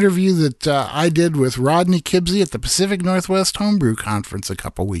play an interview that I did with Rodney Kibsey at the Pacific Northwest Homebrew Conference a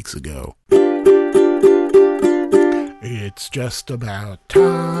couple weeks ago. It's just about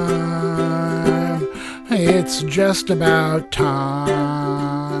time. It's just about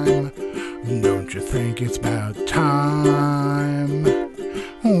time. Don't you think it's about time?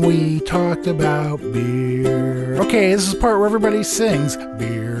 We talked about beer. Okay, this is the part where everybody sings.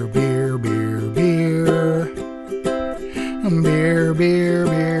 Beer, beer, beer, beer. Beer, beer,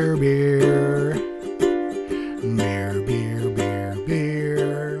 beer, beer. Beer, beer, beer,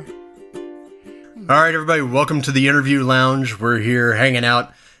 beer. All right, everybody, welcome to the Interview Lounge. We're here hanging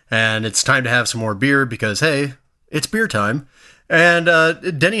out, and it's time to have some more beer because, hey, it's beer time. And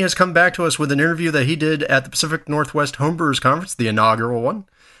Denny has come back to us with an interview that he did at the Pacific Northwest Homebrewers Conference, the inaugural one,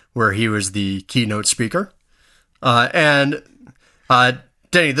 where he was the keynote speaker. Denny,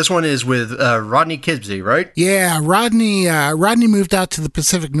 this one is with Rodney Kibsey, right? Yeah, Rodney moved out to the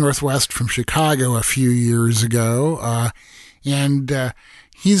Pacific Northwest from Chicago a few years ago, and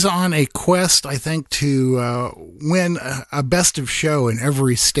he's on a quest, I think, to win a best of show in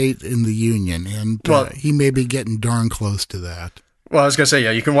every state in the union, and he may be getting darn close to that. Well, I was gonna say,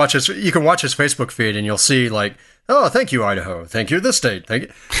 yeah, you can watch his Facebook feed, and you'll see like, oh, thank you, Idaho, thank you, this state, thank you.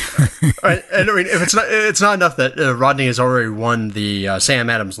 And I mean, if it's not enough that Rodney has already won the Sam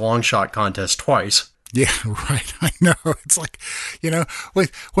Adams long shot contest twice. Yeah, right. I know. It's like,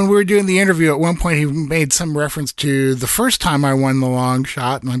 when we were doing the interview, at one point he made some reference to the first time I won the long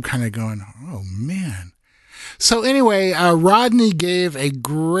shot, and I'm kind of going, oh, man. So anyway, Rodney gave a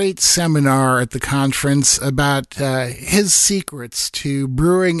great seminar at the conference about his secrets to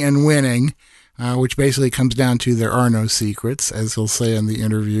brewing and winning, which basically comes down to there are no secrets, as he'll say in the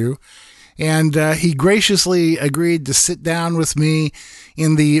interview. And he graciously agreed to sit down with me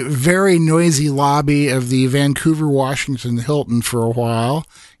in the very noisy lobby of the Vancouver Washington Hilton for a while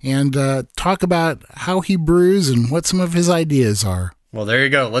and talk about how he brews and what some of his ideas are. Well, there you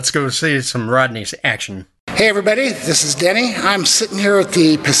go. Let's go see some Rodney's action. Hey everybody, this is Denny. I'm sitting here at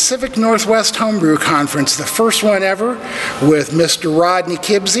the Pacific Northwest Homebrew Conference, the first one ever, with Mr. Rodney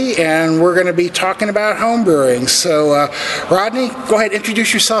Kibsey, and we're going to be talking about homebrewing. So, Rodney, go ahead,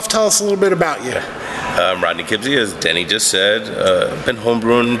 introduce yourself, tell us a little bit about you. I'm Rodney Kibsey, as Denny just said. I've been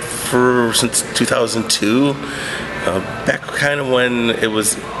homebrewing since 2002, back kind of when it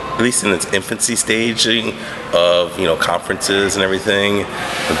was at least in its infancy staging of conferences and everything.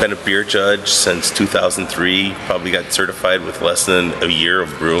 I've been a beer judge since 2003. Probably got certified with less than a year of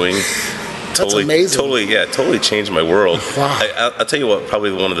brewing. That's amazing. Totally changed my world. Wow. I'll tell you what,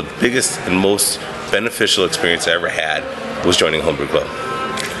 probably one of the biggest and most beneficial experience I ever had was joining Homebrew Club.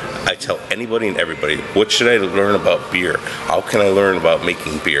 I tell anybody and everybody, what should I learn about beer? How can I learn about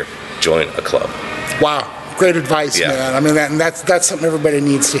making beer? Join a club. Wow. Great advice, man. I mean, that's something everybody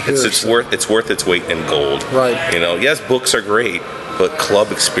needs to hear. It's worth its weight in gold. Right. Yes, books are great, but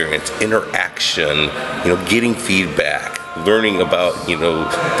club experience, interaction, getting feedback, learning about,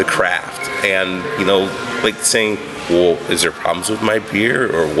 the craft, and, like saying, well, is there problems with my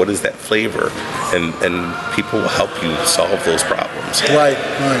beer, or what is that flavor? And people will help you solve those problems. Right.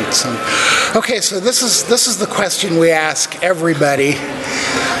 So, okay, so this is the question we ask everybody.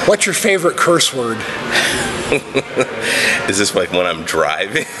 What's your favorite curse word? Is this like when I'm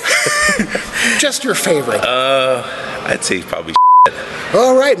driving? Just your favorite. I'd say probably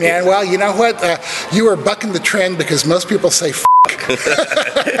All right, man. Well, you know what? You are bucking the trend because most people say f***.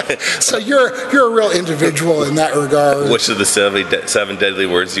 So you're a real individual in that regard. Which of the seven deadly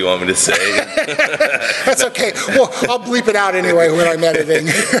words do you want me to say? That's okay. Well, I'll bleep it out anyway when I'm editing.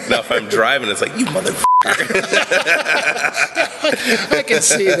 Now, if I'm driving, it's like, you motherfucker. I can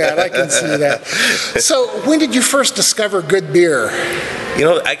see that. So when did you first discover good beer?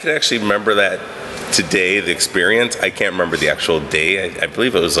 I can actually remember that today, the experience. I can't remember the actual day. I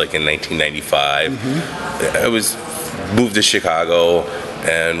believe it was like in 1995. I moved to Chicago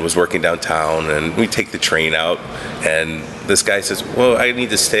and was working downtown, and we take the train out, and this guy says, well, I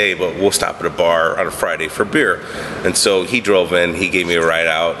need to stay, but we'll stop at a bar on a Friday for beer. And so he drove in, he gave me a ride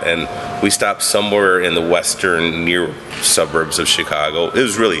out, and we stopped somewhere in the western near suburbs of Chicago. It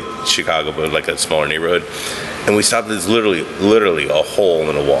was really Chicago, but like a smaller neighborhood. And we stopped at this literally a hole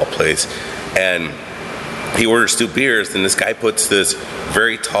in a wall place, and he orders 2 beers, and this guy puts this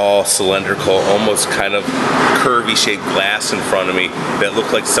very tall, cylindrical, almost kind of curvy shaped glass in front of me that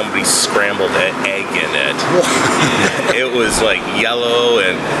looked like somebody scrambled an egg in it. It was like yellow,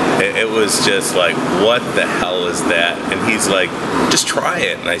 and it was just like, what the hell is that? And he's like, just try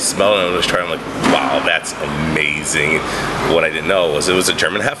it. And I smelled it and I was trying. I'm like, wow, that's amazing. What I didn't know was it was a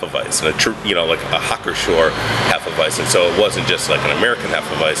German Hefeweizen, like a Hackerschor Hefeweizen. So it wasn't just like an American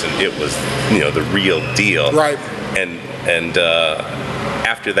Hefeweizen. It was, the real deal. Right. And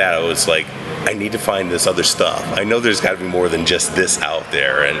after that, I was like, I need to find this other stuff. I know there's got to be more than just this out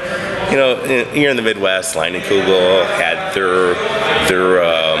there. And here in the Midwest, Leinenkugel had their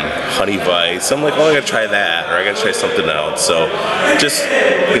Honey Weiss. I'm like, well, I got to try that, or I got to try something else. So just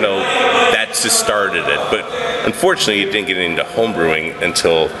that just started it. But unfortunately, it didn't get into homebrewing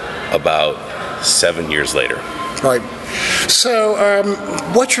until about 7 years later. Right. So,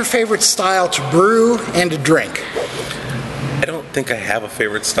 what's your favorite style to brew and to drink? I don't think I have a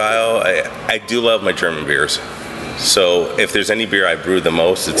favorite style. I do love my German beers. So if there's any beer I brew the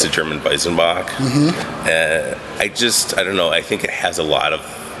most, it's a German Weizenbock. I don't know. I think it has a lot of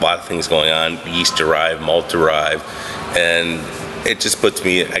things going on: yeast derived, malt derived, and it just puts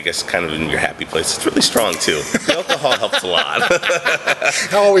me, I guess, kind of in your happy place. It's really strong too. The alcohol helps a lot.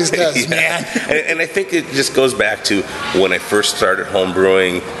 It always does, man. And I think it just goes back to when I first started home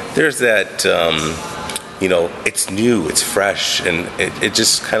brewing. There's that, it's new, it's fresh, and it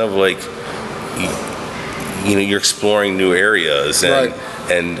just kind of like, you're exploring new areas, and right.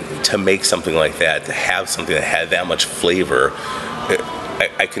 And to make something like that, to have something that had that much flavor.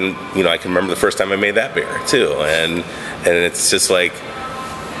 I can remember the first time I made that beer too, and it's just like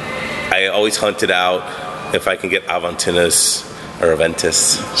I always hunted out if I can get Aventinus or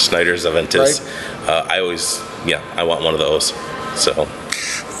Aventis, Schneider's Aventis. Right. I want one of those.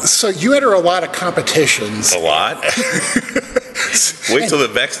 So you enter a lot of competitions. A lot. Wait till the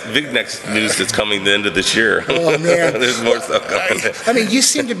big next news that's coming the end of this year. Oh man, there's more stuff coming. I mean, you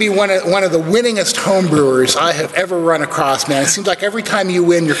seem to be one of the winningest homebrewers I have ever run across, man. It seems like every time you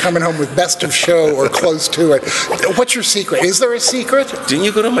win, you're coming home with best of show or close to it. What's your secret? Is there a secret? Didn't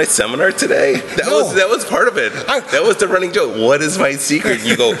you go to my seminar today? That was part of it. That was the running joke. What is my secret? And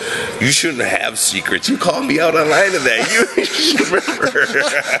you go, you shouldn't have secrets. You called me out online of that. You should remember.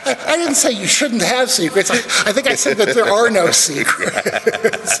 I didn't say you shouldn't have secrets. I think I said that there are no secrets.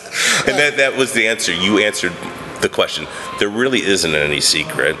 And that was the answer. You answered the question. There really isn't any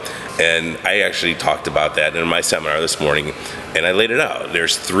secret. And I actually talked about that in my seminar this morning, and I laid it out.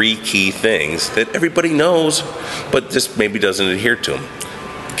 There's 3 key things that everybody knows, but just maybe doesn't adhere to them.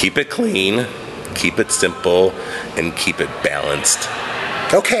 Keep it clean, keep it simple, and keep it balanced.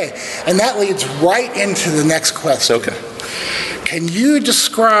 Okay, and that leads right into the next question. Okay. Can you You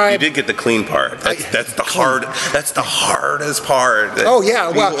describe? did get the clean part. That's the hard. That's the hardest part. Oh yeah,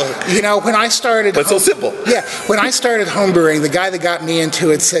 well, when I started, But so simple. Yeah, when I started homebrewing, the guy that got me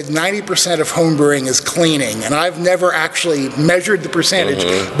into it said 90% of homebrewing is cleaning, and I've never actually measured the percentage,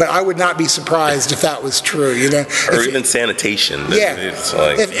 but I would not be surprised if that was true. Or even sanitation. Yeah. It's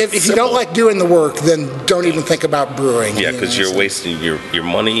like if you don't like doing the work, then don't even think about brewing. Yeah, because you're wasting your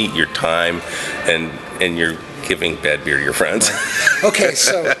money, your time, and you're giving bad beer to your friends. Okay,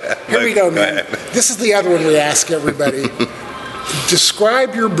 so here we go, man. This is the other one we ask everybody.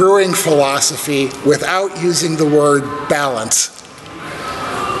 Describe your brewing philosophy without using the word balance.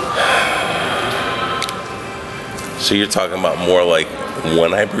 So you're talking about more like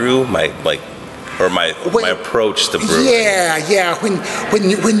when I brew, my approach to brewing. Yeah.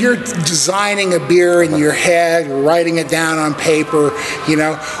 When you're designing a beer in your head, or writing it down on paper,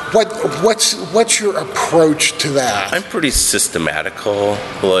 what's your approach to that? I'm pretty systematical.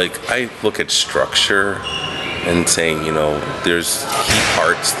 Like I look at structure and saying, there's key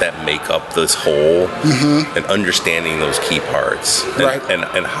parts that make up this whole, and understanding those key parts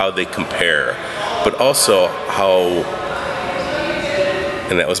and how they compare, but also how.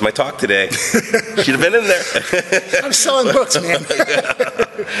 And that was my talk today. Should have been in there. I'm selling books, man.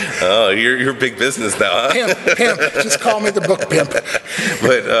 Oh, you're big business now, huh? Pimp. Just call me the book pimp.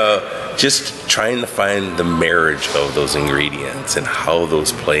 But just trying to find the marriage of those ingredients and how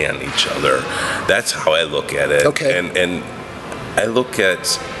those play on each other. That's how I look at it. Okay. And I look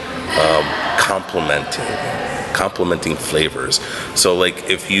at complementing flavors. So like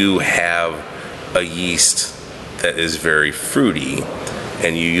if you have a yeast that is very fruity,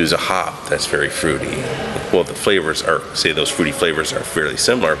 and you use a hop that's very fruity, well, the flavors those fruity flavors are fairly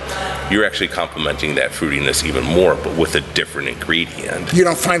similar, you're actually complementing that fruitiness even more, but with a different ingredient. You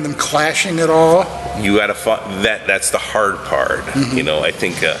don't find them clashing at all? You gotta find that's the hard part. I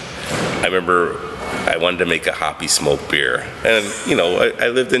think, I remember I wanted to make a hoppy smoked beer, and, I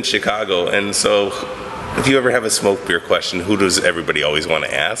lived in Chicago, and so if you ever have a smoked beer question, who does everybody always want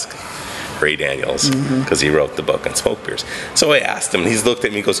to ask? Ray Daniels, because he wrote the book on smoke beers. So I asked him, and he's looked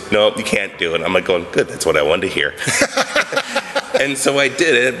at me and goes, "No, you can't do it." I'm like going, "Good, that's what I wanted to hear." And so I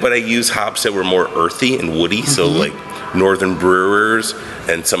did it, but I used hops that were more earthy and woody, so like Northern Brewers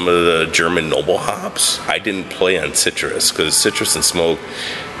and some of the German noble hops. I didn't play on citrus, because citrus and smoke,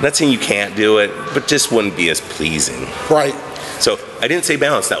 I'm not saying you can't do it, but just wouldn't be as pleasing. Right. So I didn't say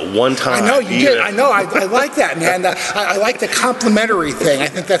balance that one time. I know you did. I know. I like that, man. I like the complementary thing. I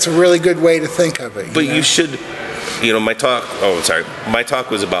think that's a really good way to think of it. But you should, my talk. Oh, sorry. My talk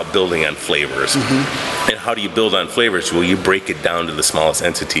was about building on flavors. And how do you build on flavors? Well, you break it down to the smallest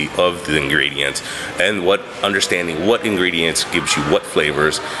entity of the ingredients, and understanding what ingredients gives you what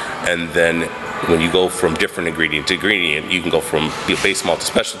flavors, and then when you go from different ingredient to ingredient, you can go from base malt to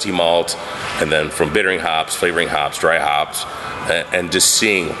specialty malt, and then from bittering hops, flavoring hops, dry hops, and just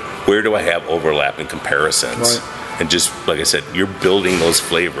seeing where do I have overlapping comparisons. Right. And just, like I said, you're building those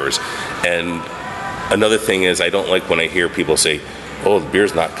flavors. And another thing is, I don't like when I hear people say, "Oh, the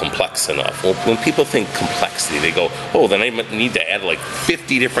beer's not complex enough." Well, when people think complexity, they go, "Oh, then I need to add like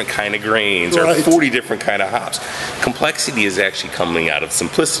 50 different kind of grains or 40 different kind of hops." Complexity is actually coming out of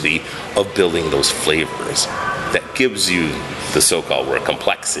simplicity of building those flavors. That gives you the so-called word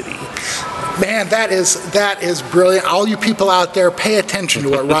complexity. Man, that is brilliant. All you people out there, pay attention to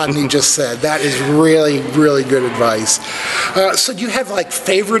what Rodney just said. That is really, really good advice. So do you have like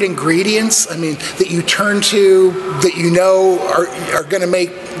favorite ingredients, that you turn to, that are going to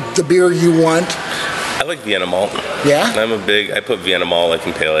make the beer you want? I like Vienna malt. Yeah? I put Vienna malt like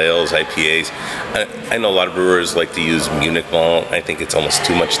in pale ales, IPAs. I know a lot of brewers like to use Munich malt. I think it's almost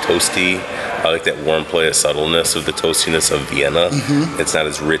too much toasty. I like that warm play of subtleness of the toastiness of Vienna. It's not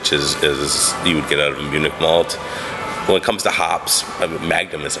as rich as you would get out of a Munich malt. When it comes to hops,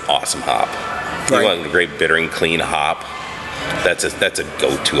 Magnum is an awesome hop. Right. You want a great bittering, clean hop, that's a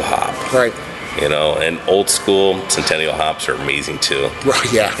go-to hop. Right. And old school Centennial hops are amazing too.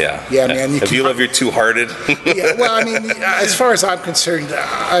 Right, yeah, man. If you love your Two-Hearted. Yeah, well, as far as I'm concerned,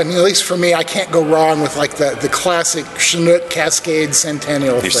 at least for me, I can't go wrong with like the classic Chinook Cascade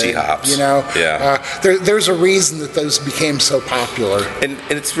Centennial thing. Sea hops. Yeah. There's a reason that those became so popular. And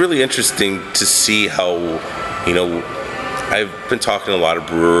it's really interesting to see how, I've been talking to a lot of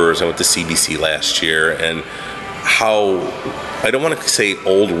brewers. I went to CBC last year, and how, I don't want to say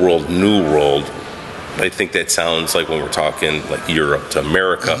old world, new world. I think that sounds like when we're talking like Europe to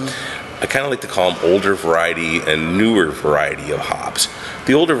America. I kind of like to call them older variety and newer variety of hops.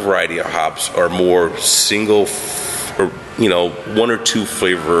 The older variety of hops are more single, or one or two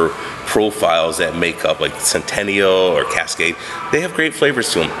flavor profiles that make up like Centennial or Cascade, they have great flavors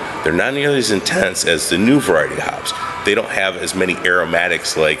to them. They're not nearly as intense as the new variety hops. They don't have as many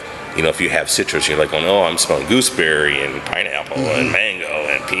aromatics like, you know, if you have citrus, you're like, oh, I'm smelling gooseberry and pineapple and mango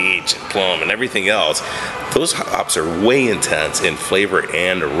and peach and plum and everything else. Those hops are way intense in flavor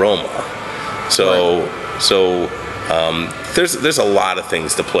and aroma. So there's a lot of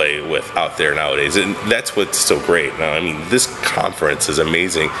things to play with out there nowadays, and that's what's so great. Now, I mean, this conference is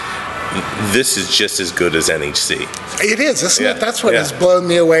amazing. This is just as good as NHC. It is, isn't it? That's what has blown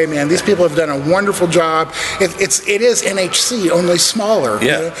me away, man. These people have done a wonderful job. It is NHC, only smaller. You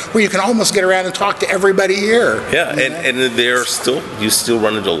know, where you can almost get around and talk to everybody here. Yeah, and you still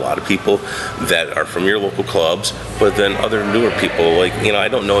run into a lot of people that are from your local clubs, but then other newer people. Like, you know, I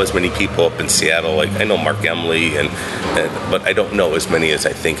don't know as many people up in Seattle. Like, I know Mark Emily, but I don't know as many as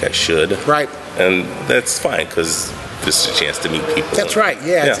I think I should. Right. And that's fine, because this is a chance to meet people. That's right.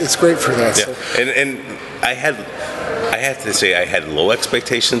 Yeah. It's great for that. Yeah. So. And I have to say I had low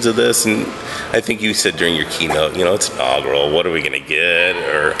expectations of this, and I think you said during your keynote, you know, it's inaugural. What are we going to get?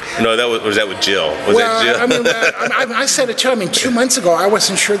 Or no, was that with Jill? That Jill? I mean, I said it too. I mean, 2 months ago, I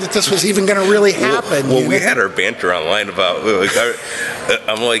wasn't sure that this was even going to really happen. Well, we had our banter online about.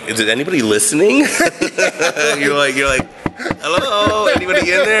 I'm like, is anybody listening? You're like. Hello,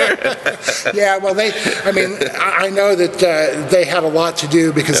 anybody in there? Yeah, well, I know that they had a lot to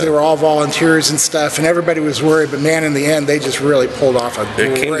do because they were all volunteers and stuff, and everybody was worried, but man, in the end, they just really pulled off a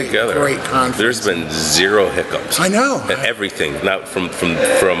great conference. There's been zero hiccups. I know. And everything, not from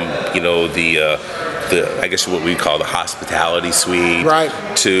you know, the I guess what we call the hospitality suite, right,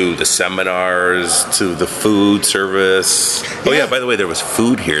 to the seminars, to the food service. Oh yeah, by the way, there was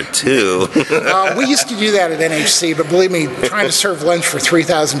food here too. We used to do that at NHC, but believe me, trying to serve lunch for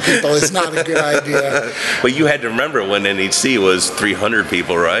 3,000 people is not a good idea. But you had to remember when NHC was 300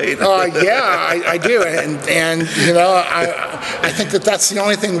 people, right? Yeah, I do, and you know, I think that's the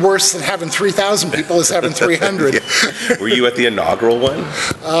only thing worse than having 3,000 people is having 300. Yeah. Were you at the inaugural one?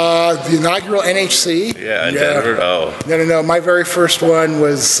 The inaugural NHC. Yeah, in Denver? Oh. No. My very first one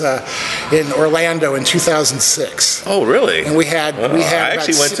was in Orlando in 2006. Oh, really? And we had. I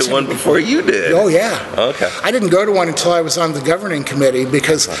actually went to one before you did. Oh, yeah. Okay. I didn't go to one until I was on the governing committee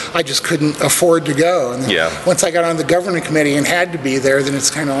because I just couldn't afford to go. And once I got on the governing committee and had to be there, then it's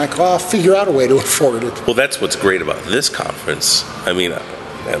kind of like, I'll figure out a way to afford it. Well, that's what's great about this conference. I mean,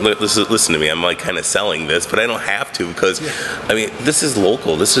 listen to me. I'm like kind of selling this, but I don't have to because, I mean, this is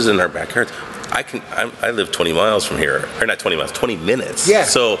local. This is in our backyard. I live 20 miles from here, or not 20 miles, 20 minutes. Yeah.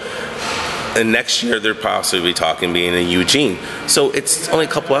 So, and next year they're possibly talking being in Eugene. So it's only a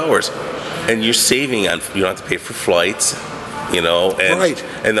couple hours, and you're saving on. You don't have to pay for flights, you know, and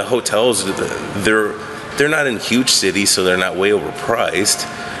and the hotels they're not in huge cities, so they're not way overpriced.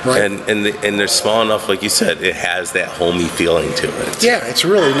 Right. And they're small enough, like you said, it has that homey feeling to it. Yeah, it's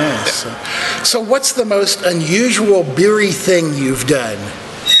really nice. So what's the most unusual beery thing you've done?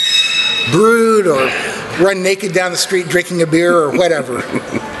 Brewed or run naked down the street drinking a beer or whatever?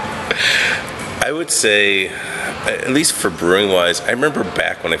 I would say, at least for brewing wise, I remember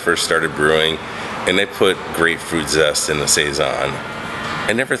back when I first started brewing and I put grapefruit zest in the Saison.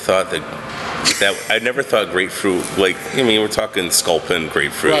 I never thought grapefruit, like, I mean, we're talking Sculpin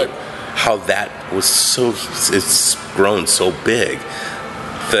grapefruit, how that was it's grown so big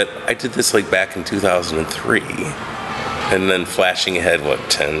that I did this like back in 2003. And then flashing ahead,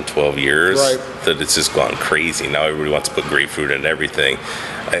 10, 12 years, that it's just gone crazy. Now everybody wants to put grapefruit in everything.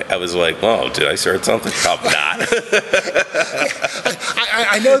 I was like, well, did I start something? Probably not.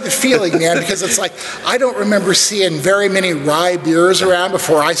 I know the feeling, man, because it's like, I don't remember seeing very many rye beers around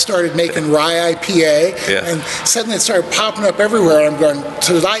before I started making rye IPA. Yeah. And suddenly it started popping up everywhere. And I'm going,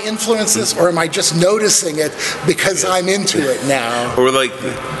 so did I influence this, or am I just noticing it because I'm into it now? Or like,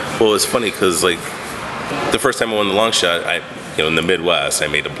 well, it's funny because like, the first time I won the long shot, in the Midwest, I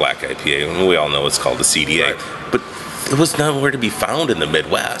made a black IPA, and we all know it's called a CDA. Right. But it was nowhere to be found in the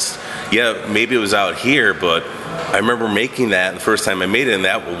Midwest. Yeah, maybe it was out here, but I remember making that the first time I made it, and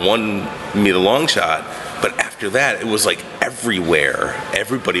that won me the long shot. But after that, it was like everywhere.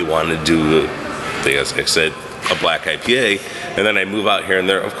 Everybody wanted to do, as I said, a black IPA, and then I move out here, and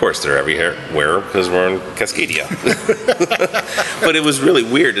of course they're everywhere because we're in Cascadia. But it was really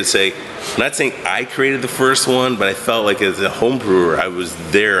weird to say, I'm not saying I created the first one, but I felt like as a home brewer, I was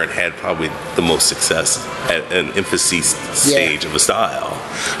there and had probably the most success at an infancy stage of a style.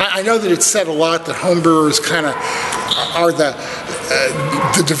 I know that it's said a lot that home brewers kind of are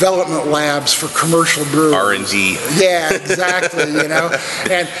the development labs for commercial brewers. R&D. Yeah, exactly. And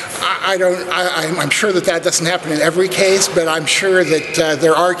I'm sure that doesn't happen in every case, but I'm sure that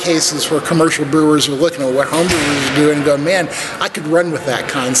there are cases where commercial brewers are looking at what home brewers are doing and going, man, I could run with that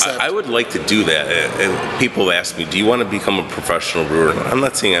concept. I would like to do that. And people ask me, do you want to become a professional brewer? I'm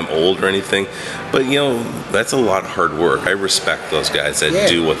not saying I'm old or anything, but that's a lot of hard work. I respect those guys that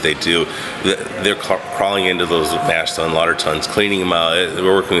do what they do. They're crawling into those mash tun, lauter tuns, cleaning them out. They're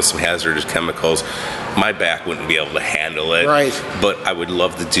working with some hazardous chemicals. My back wouldn't be able to handle it. Right. But I would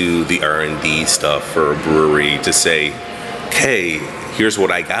love to do the R&D stuff for a brewery to say, hey, here's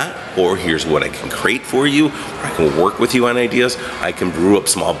what I got, or here's what I can create for you, or I can work with you on ideas. I can brew up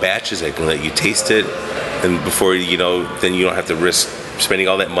small batches. I can let you taste it, and before then you don't have to risk spending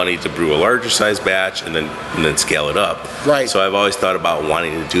all that money to brew a larger size batch and then scale it up. Right. So I've always thought about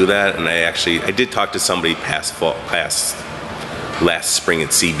wanting to do that, and I did talk to somebody last spring at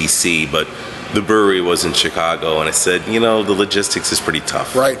CBC, but the brewery was in Chicago, and I said, the logistics is pretty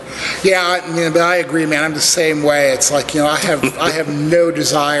tough. Right. Yeah, but I agree, man. I'm the same way. It's like, I have no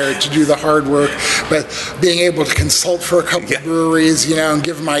desire to do the hard work, but being able to consult for a couple of breweries, and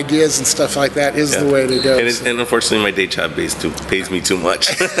give them ideas and stuff like that is the way to go. And unfortunately, my day job pays me too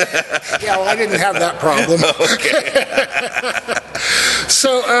much. Yeah, well, I didn't have that problem. Okay.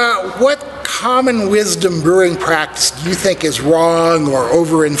 So, what common wisdom brewing practice do you think is wrong or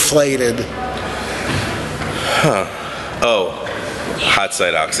overinflated? Hot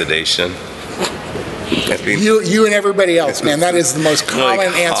side oxidation. You and everybody else, man. That is the most common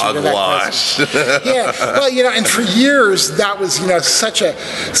answer to that question. Yeah, well, and for years that was, such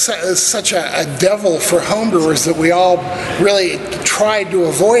a devil for homebrewers that we all really tried to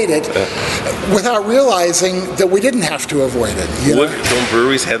avoid it, without realizing that we didn't have to avoid it. Don't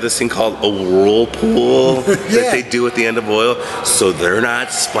breweries have this thing called a whirlpool that they do at the end of oil, so they're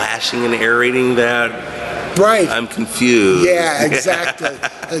not splashing and aerating that? Right. I'm confused. Yeah, exactly.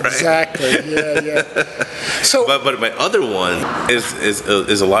 Exactly. Yeah. So, but my other one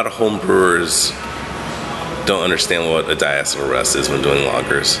is a lot of home brewers don't understand what a diacetyl rest is when doing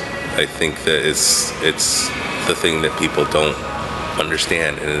lagers. I think that it's the thing that people don't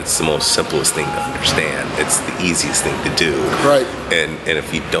understand, and it's the most simplest thing to understand. It's the easiest thing to do. Right. And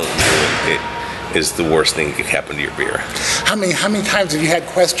if you don't do it is the worst thing that could happen to your beer. How many times have you had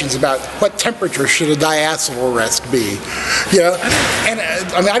questions about what temperature should a diacetyl rest be? And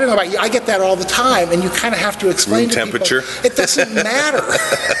I don't know about you, I get that all the time, and you kind of have to explain to temperature? people. It doesn't matter.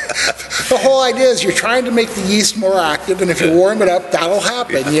 The whole idea is you're trying to make the yeast more active, and if you warm it up, that'll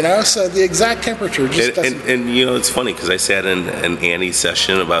happen, So the exact temperature just doesn't... And it's funny, because I sat in an Annie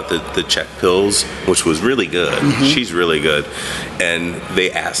session about the Czech pills, which was really good. Mm-hmm. She's really good. And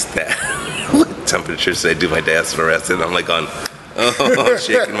they asked that, what temperature should I do my diacetyl rest? And I'm like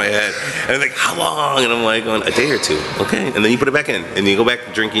shaking my head. And they're like, how long? And I'm like, a day or two. Okay. And then you put it back in, and you go back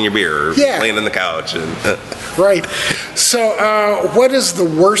to drinking your beer or laying on the couch. Right. So what is the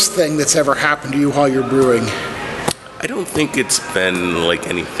worst thing that's ever happened to you while you're brewing? I don't think it's been like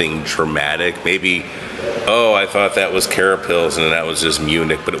anything dramatic. Maybe, I thought that was Carapils and that was just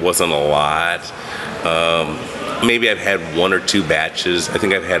Munich, but it wasn't a lot. Maybe I've had one or two batches. I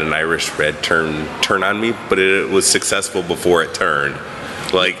think I've had an Irish Red turn on me, but it was successful before it turned.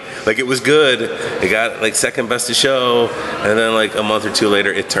 Like it was good. It got second best to show, and then a month or two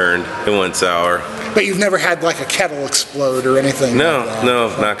later, it turned. It went sour. But you've never had a kettle explode or anything? No,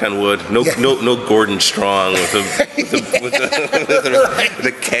 knock on wood. No Gordon Strong with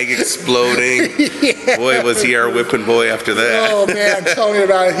the keg exploding. Yeah. Boy, was he our whipping boy after that. Oh man, tell me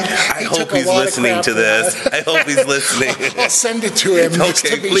about it. I hope he's listening to this. I hope he's listening. I'll send it to him just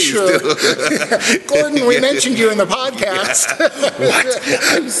to be please sure. Do. Gordon, we mentioned you in the podcast. What?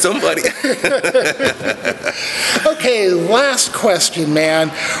 I'm somebody. Okay, last question, man.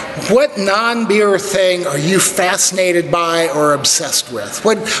 What non-beer thing are you fascinated by or obsessed with?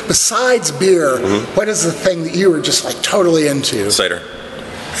 What, besides beer, what is the thing that you were just totally into? Cider.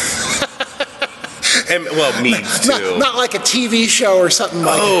 And, meads too. Not like a TV show or something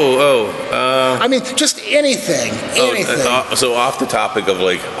like that. I mean, just anything. So off the topic of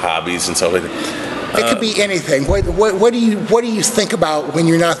hobbies and stuff like that. It could be anything. What do you think about when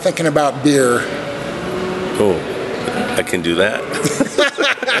you're not thinking about beer? Oh, I can do that.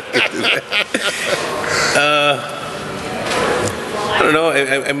 I don't know.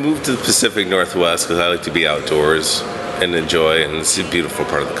 I moved to the Pacific Northwest because I like to be outdoors, and enjoy, and it's a beautiful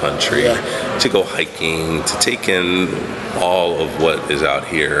part of the country to go hiking, to take in all of what is out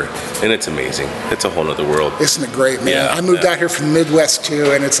here, and it's amazing. It's a whole nother world. Isn't it great, man? Yeah, I moved out here from the Midwest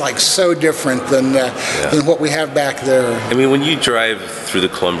too, and it's like so different than what we have back there. I mean, when you drive through the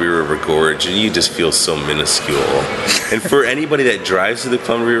Columbia River Gorge, and you just feel so minuscule. And for anybody that drives through the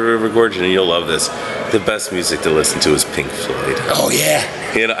Columbia River Gorge, and you'll love this, the best music to listen to is Pink Floyd. Oh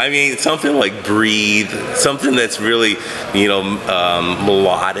yeah. You know, I mean, something like Breathe, something that's really,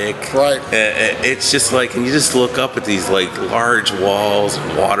 melodic. Right. It's just like, and you just look up at these like large walls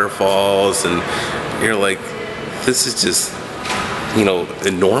and waterfalls, and you're like, this is just,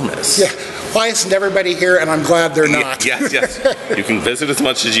 enormous. Yeah. Why isn't everybody here? And I'm glad they're not. Yes. You can visit as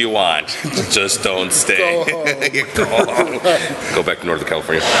much as you want. Just don't stay. Go home. Go home. Go back to Northern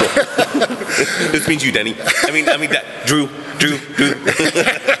California. This means you, Denny. I mean that. Drew.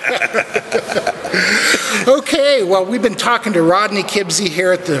 Okay, well, we've been talking to Rodney Kibsey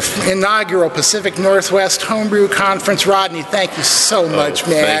here at the inaugural Pacific Northwest Homebrew Conference. Rodney, thank you so much,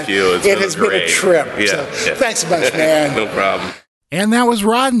 man. Thank you. It has been a trip. Yeah. Thanks a bunch, man. No problem. And that was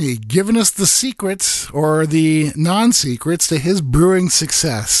Rodney giving us the secrets or the non-secrets to his brewing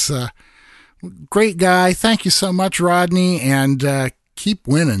success. Great guy. Thank you so much, Rodney, and keep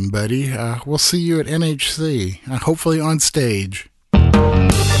winning, buddy. We'll see you at NHC, hopefully on stage.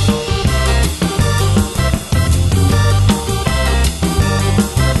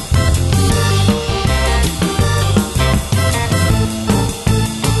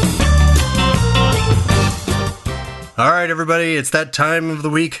 All right, everybody, it's that time of the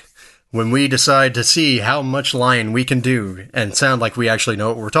week when we decide to see how much lying we can do and sound like we actually know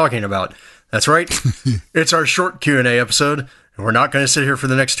what we're talking about. That's right. It's our short Q&A episode, and we're not going to sit here for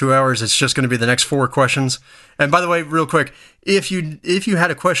the next 2 hours. It's just going to be the next 4 questions. And by the way, real quick, if you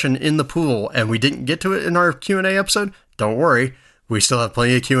had a question in the pool and we didn't get to it in our Q&A episode, don't worry. We still have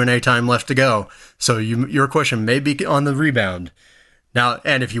plenty of Q&A time left to go. So your question may be on the rebound. Now,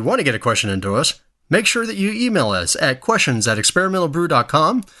 and if you want to get a question into us, make sure that you email us at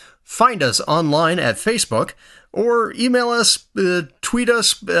questions@experimentalbrew.com, find us online at Facebook, or email us, tweet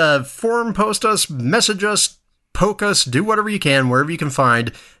us, forum post us, message us, poke us, do whatever you can, wherever you can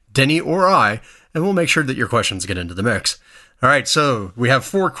find Denny or I, and we'll make sure that your questions get into the mix. All right, so we have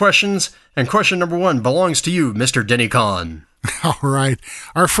 4 questions, and question number 1 belongs to you, Mr. Denny Kahn. All right.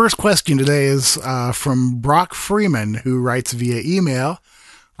 Our first question today is from Brock Freeman, who writes via email.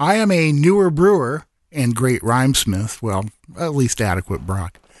 I am a newer brewer and great rhymesmith, well, at least adequate,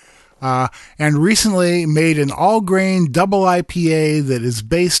 Brock, and recently made an all-grain double IPA that is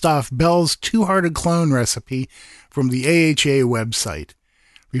based off Bell's Two-Hearted Clone recipe from the AHA website.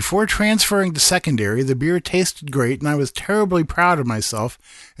 Before transferring to secondary, the beer tasted great, and I was terribly proud of myself,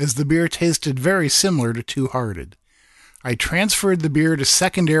 as the beer tasted very similar to Two-Hearted. I transferred the beer to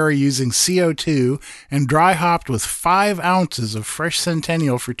secondary using CO2 and dry hopped with 5 ounces of fresh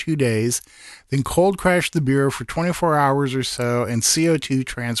Centennial for 2 days, then cold crashed the beer for 24 hours or so and CO2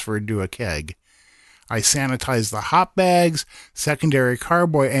 transferred to a keg. I sanitized the hop bags, secondary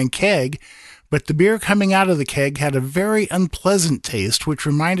carboy, and keg, but the beer coming out of the keg had a very unpleasant taste, which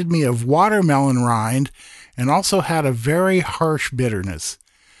reminded me of watermelon rind and also had a very harsh bitterness.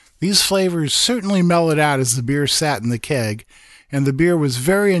 These flavors certainly mellowed out as the beer sat in the keg, and the beer was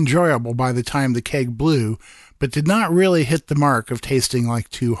very enjoyable by the time the keg blew, but did not really hit the mark of tasting like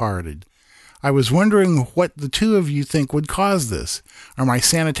Two-Hearted. I was wondering what the two of you think would cause this. Are my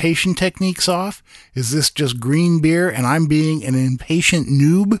sanitation techniques off? Is this just green beer and I'm being an impatient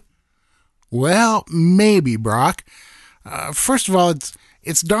noob? Well, maybe, Brock. First of all,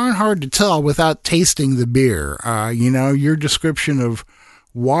 it's darn hard to tell without tasting the beer. Your description of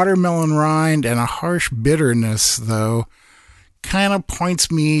watermelon rind and a harsh bitterness, though, kind of points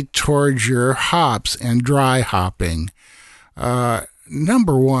me towards your hops and dry hopping.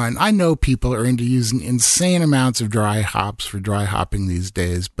 Number one, I know people are into using insane amounts of dry hops for dry hopping these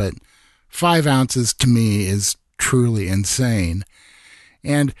days, but 5 ounces to me is truly insane.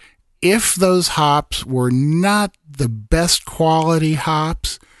 And if those hops were not the best quality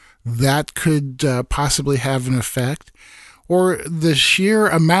hops, that could possibly have an effect. Or the sheer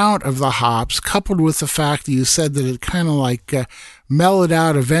amount of the hops, coupled with the fact that you said that it kind of like mellowed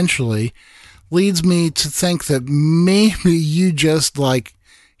out eventually, leads me to think that maybe you just like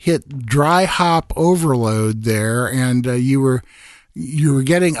hit dry hop overload there, and you were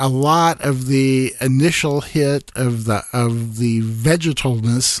getting a lot of the initial hit of the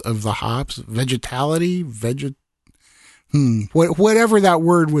vegetalness of the hops, vegetality, whatever that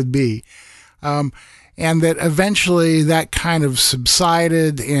word would be. And that eventually that kind of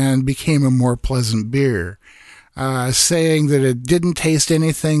subsided and became a more pleasant beer. saying that it didn't taste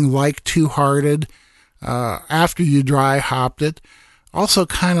anything like Two Hearted after you dry hopped it also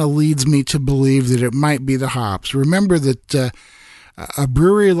kind of leads me to believe that it might be the hops. Remember that a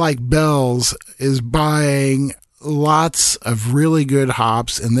brewery like Bell's is buying lots of really good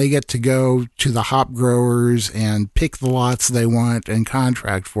hops, and they get to go to the hop growers and pick the lots they want and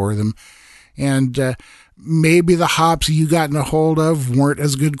contract for them. And maybe the hops you gotten a hold of weren't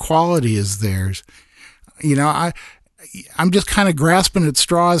as good quality as theirs. You know, I'm just kind of grasping at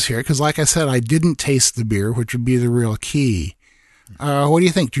straws here because, like I said, I didn't taste the beer, which would be the real key. What do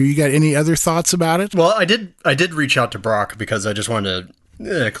you think, Drew? You got any other thoughts about it? Well, I did reach out to Brock because I just wanted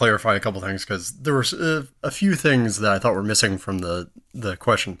to clarify a couple things because there were a few things that I thought were missing from the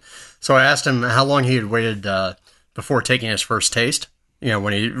question. So I asked him how long he had waited before taking his first taste,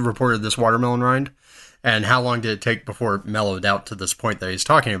 when he reported this watermelon rind, and how long did it take before it mellowed out to this point that he's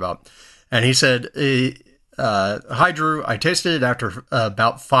talking about. And he said, hi, Drew. I tasted it after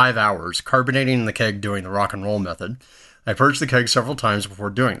about 5 hours, carbonating in the keg doing the rock and roll method. I purged the keg several times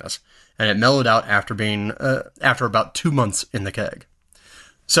before doing this, and it mellowed out after about 2 months in the keg.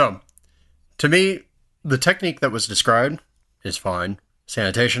 So, to me, the technique that was described is fine.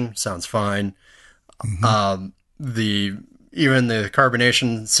 Sanitation sounds fine. Mm-hmm. Even the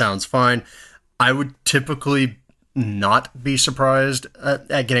carbonation sounds fine. I would typically not be surprised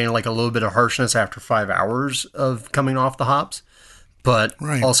at getting like a little bit of harshness after 5 hours of coming off the hops, but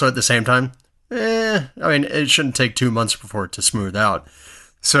also at the same time, it shouldn't take 2 months before it to smooth out.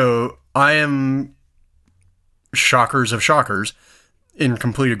 So I am, shockers of shockers, in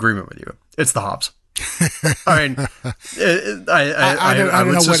complete agreement with you. It's the hops. I mean, I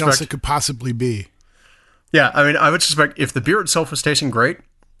don't know what else it could possibly be. Yeah, I mean, I would suspect if the beer itself was tasting great,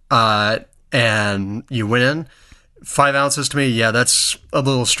 and you went in, 5 ounces to me, yeah, that's a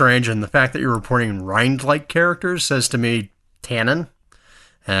little strange. And the fact that you're reporting rind-like characters says to me tannin,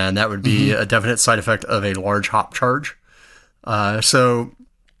 and that would be a definite side effect of a large hop charge. So,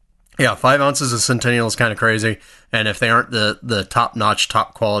 yeah, 5 ounces of Centennial is kind of crazy. And if they aren't the top-notch,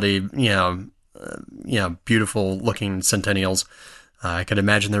 top-quality, beautiful looking Centennials, I could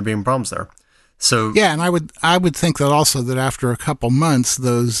imagine there being problems there. So yeah, and I would think that also that after a couple months,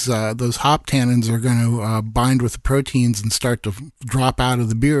 those hop tannins are going to bind with the proteins and start to drop out of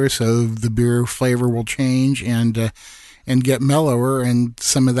the beer, so the beer flavor will change and get mellower, and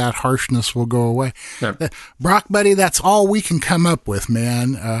some of that harshness will go away. Yeah. Brock, buddy, that's all we can come up with,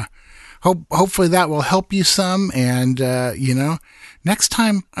 man. Hopefully that will help you some, and next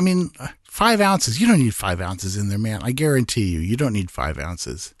time, 5 ounces. You don't need 5 ounces in there, man. I guarantee you don't need 5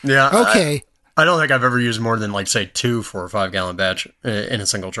 ounces. Yeah. Okay. I don't think I've ever used more than, say, 2 4 or 5 gallon batch in a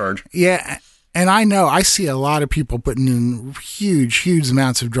single charge. Yeah, and I see a lot of people putting in huge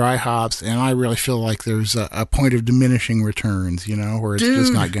amounts of dry hops, and I really feel like there's a point of diminishing returns, where it's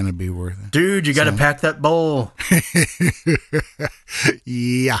just not going to be worth it. Dude, you got to pack that bowl.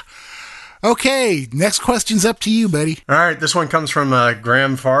 Yeah. Okay, next question's up to you, buddy. All right, this one comes from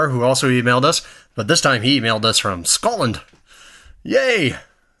Graham Farr, who also emailed us, but this time he emailed us from Scotland. Yay!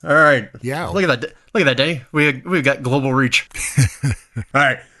 All right. Yeah. Look at that, Danny. We've got global reach. All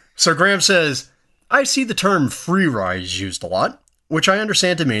right. So Graham says, I see the term free rise used a lot, which I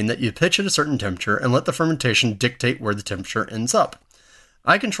understand to mean that you pitch at a certain temperature and let the fermentation dictate where the temperature ends up.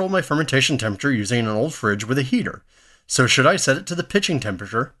 I control my fermentation temperature using an old fridge with a heater. So should I set it to the pitching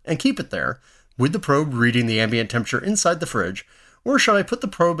temperature and keep it there, with the probe reading the ambient temperature inside the fridge, or should I put the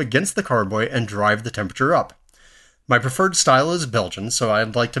probe against the carboy and drive the temperature up? My preferred style is Belgian, so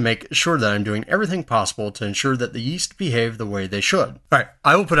I'd like to make sure that I'm doing everything possible to ensure that the yeast behave the way they should. All right,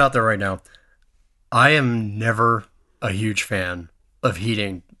 I will put out there right now, I am never a huge fan of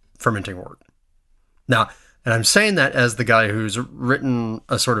heating fermenting wort. Now, and I'm saying that as the guy who's written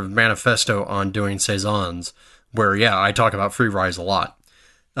a sort of manifesto on doing saisons, where, yeah, I talk about free rise a lot.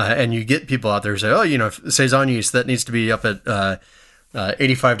 And you get people out there who say, saison yeast, that needs to be up at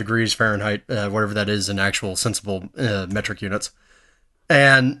 85 degrees Fahrenheit, whatever that is in actual sensible metric units.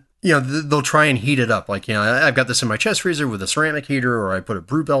 And, they'll try and heat it up. Like, I've got this in my chest freezer with a ceramic heater, or I put a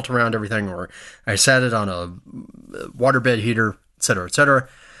brew belt around everything, or I sat it on a waterbed heater, et cetera, et cetera.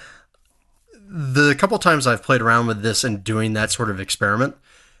 The couple times I've played around with this and doing that sort of experiment,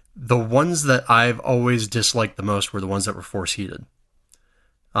 the ones that I've always disliked the most were the ones that were force heated.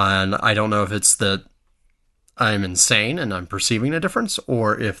 And I don't know if it's that I'm insane and I'm perceiving a difference,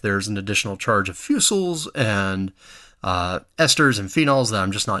 or if there's an additional charge of fusels and esters and phenols that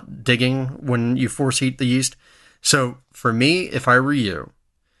I'm just not digging when you force heat the yeast. So for me, if I were you,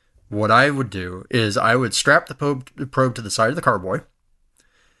 what I would do is I would strap the probe to the side of the carboy,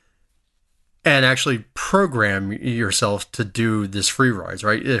 and actually program yourself to do this free rise,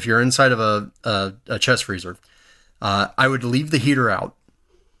 right? If you're inside of a chest freezer, I would leave the heater out.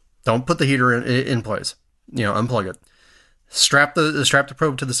 Don't put the heater in place. Unplug it. Strap the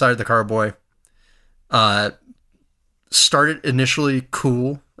probe to the side of the carboy. Start it initially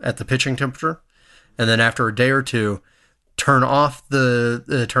cool at the pitching temperature, and then after a day or two, turn off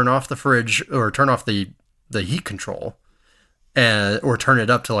the fridge, or turn off the heat control, or turn it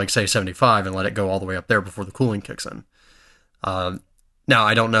up to, like, say 75 and let it go all the way up there before the cooling kicks in. Now,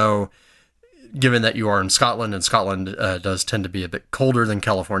 I don't know, given that you are in Scotland, and Scotland does tend to be a bit colder than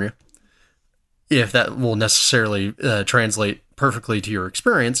California, if that will necessarily translate perfectly to your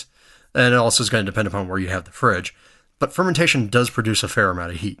experience, and it also is going to depend upon where you have the fridge. But fermentation does produce a fair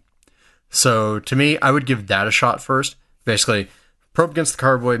amount of heat. So to me, I would give that a shot first. Basically, probe against the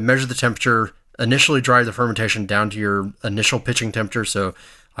carboy, measure the temperature, initially drive the fermentation down to your initial pitching temperature. So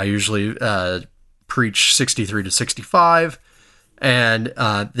I usually preach 63 to 65. And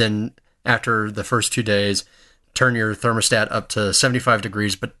then after the first 2 days, turn your thermostat up to 75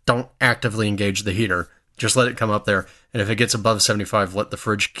 degrees, but don't actively engage the heater. Just let it come up there. And if it gets above 75, let the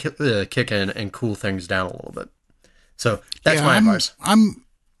fridge kick in and cool things down a little bit. So that's my advice. I'm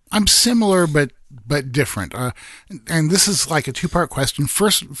similar, but different. And this is like a two-part question.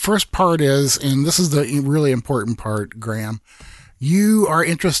 First part is, and this is the really important part, Graham, you are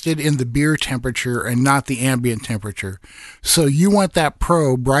interested in the beer temperature and not the ambient temperature. So you want that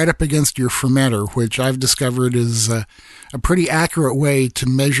probe right up against your fermenter, which I've discovered is a pretty accurate way to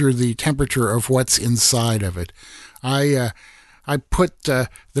measure the temperature of what's inside of it. I put the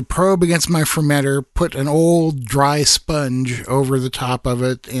probe against my fermenter, put an old dry sponge over the top of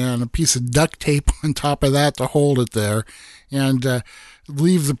it, and a piece of duct tape on top of that to hold it there, and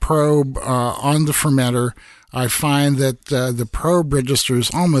leave the probe on the fermenter. I find that the probe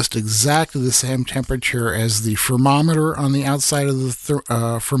registers almost exactly the same temperature as the thermometer on the outside of the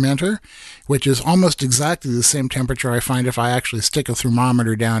fermenter, which is almost exactly the same temperature I find if I actually stick a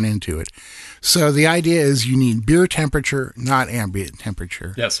thermometer down into it. So the idea is you need beer temperature, not ambient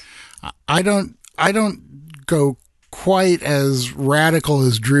temperature. Yes. I don't go quite as radical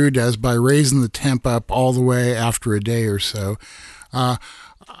as Drew does by raising the temp up all the way after a day or so.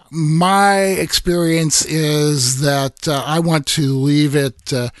 My experience is that I want to leave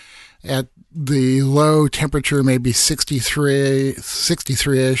it at the low temperature, maybe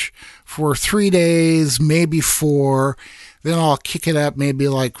 63-ish, for 3 days, maybe 4. Then I'll kick it up maybe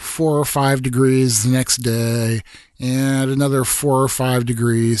like 4 or 5 degrees the next day, and another 4 or 5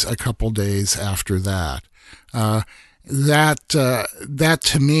 degrees a couple days after that. That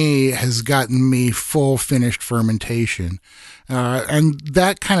to me has gotten me full finished fermentation. And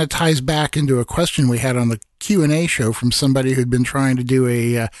that kind of ties back into a question we had on the Q&A show from somebody who'd been trying to do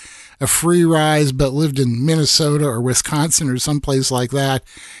a free rise but lived in Minnesota or Wisconsin or someplace like that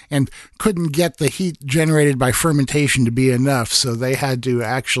and couldn't get the heat generated by fermentation to be enough, so they had to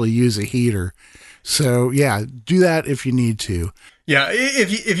actually use a heater. So yeah, do that if you need to. Yeah,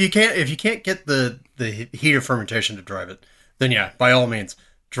 if you can't get the heater fermentation to drive it, then yeah, by all means,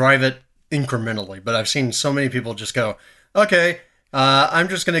 drive it incrementally. But I've seen so many people just go, okay, I'm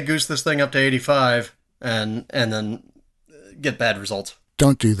just going to goose this thing up to 85 and then get bad results.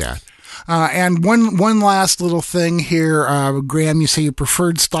 Don't do that. And one last little thing here, Graham, you say your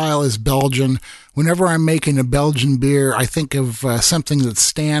preferred style is Belgian. Whenever I'm making a Belgian beer, I think of something that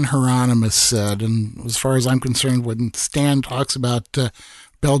Stan Hieronymus said. And as far as I'm concerned, when Stan talks about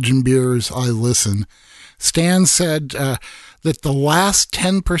Belgian beers, I listen. Stan said that the last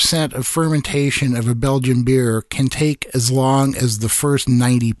 10% of fermentation of a Belgian beer can take as long as the first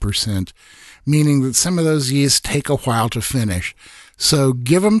 90%, meaning that some of those yeasts take a while to finish. So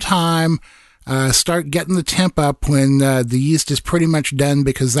give them time. Start getting the temp up when the yeast is pretty much done,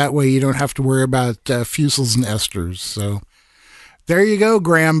 because that way you don't have to worry about fusels and esters. So there you go,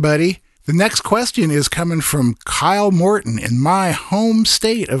 Graham, buddy. The next question is coming from Kyle Morton in my home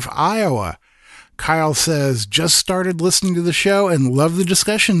state of Iowa. Kyle says, just started listening to the show and love the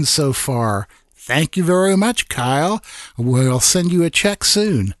discussions so far. Thank you very much, Kyle. We'll send you a check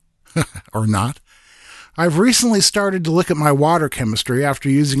soon. Or not. I've recently started to look at my water chemistry after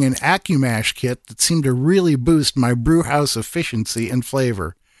using an AccuMash kit that seemed to really boost my brewhouse efficiency and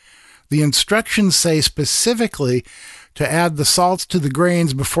flavor. The instructions say specifically to add the salts to the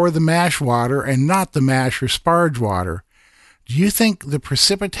grains before the mash water and not the mash or sparge water. Do you think the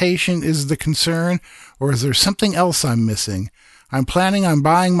precipitation is the concern, or is there something else I'm missing? I'm planning on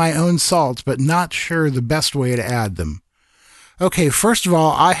buying my own salts, but not sure the best way to add them. Okay, first of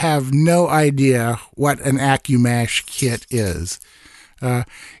all, I have no idea what an AccuMash kit is.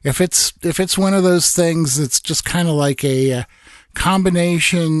 If it's one of those things that's just kind of like a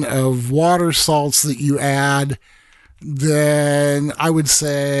combination of water salts that you add, then I would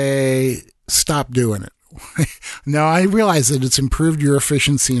say stop doing it. Now, I realize that it's improved your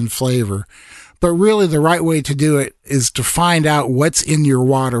efficiency and flavor, but really the right way to do it is to find out what's in your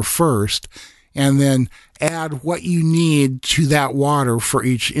water first and then add what you need to that water for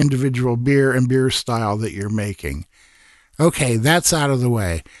each individual beer and beer style that you're making. Okay, that's out of the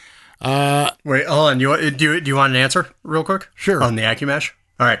way. Wait, hold on. Do you want an answer real quick? Sure. On the AccuMash?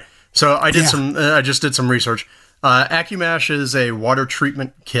 All right. So I did I just did some research. AccuMash is a water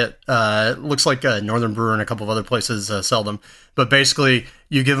treatment kit. It looks like Northern Brewer and a couple of other places sell them. But basically,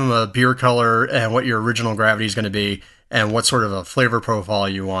 you give them a beer color and what your original gravity is going to be and what sort of a flavor profile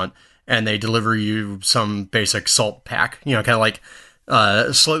you want. And they deliver you some basic salt pack, kind of like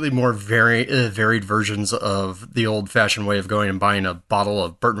slightly more varied versions of the old-fashioned way of going and buying a bottle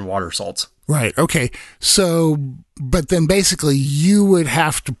of Burton water salts. Right. Okay. So, but then basically you would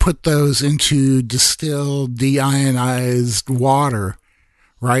have to put those into distilled, deionized water,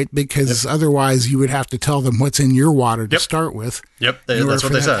 right? Because otherwise you would have to tell them what's in your water to start with. Yep. That's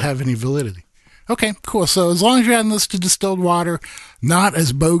what they said. To have any validity. Okay, cool. So as long as you're adding this to distilled water, not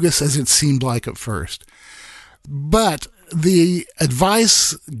as bogus as it seemed like at first. But the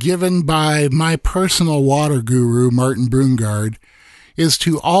advice given by my personal water guru, Martin Brungard, is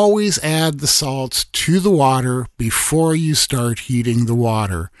to always add the salts to the water before you start heating the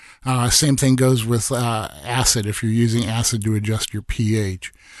water. Same thing goes with acid, if you're using acid to adjust your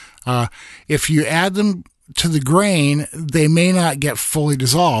pH. If you add them to the grain, they may not get fully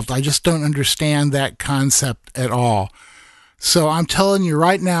dissolved. I just don't understand that concept at all. So I'm telling you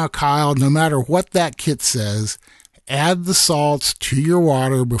right now, Kyle, no matter what that kit says, add the salts to your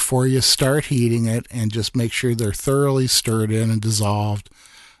water before you start heating it and just make sure they're thoroughly stirred in and dissolved.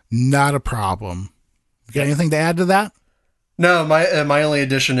 Not a problem. You got anything to add to that? No, my only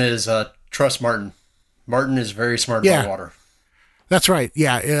addition is trust Martin. Martin is very smart about water. That's right.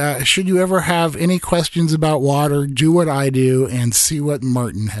 Yeah. Should you ever have any questions about water, do what I do and see what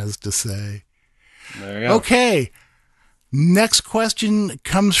Martin has to say. There you go. Okay. Next question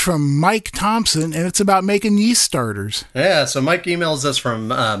comes from Mike Thompson, and it's about making yeast starters. Yeah, so Mike emails us from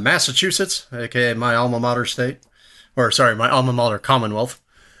Massachusetts, aka my alma mater state. My alma mater Commonwealth.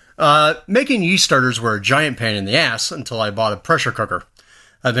 Making yeast starters were a giant pain in the ass until I bought a pressure cooker.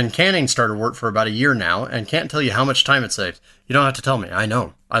 I've been canning starter wort for about a year now, and can't tell you how much time it saves. You don't have to tell me. I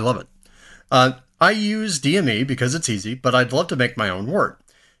know. I love it. I use DME because it's easy, but I'd love to make my own wort.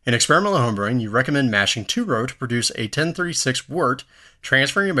 In experimental homebrewing, you recommend mashing 2-row to produce a 1036 wort,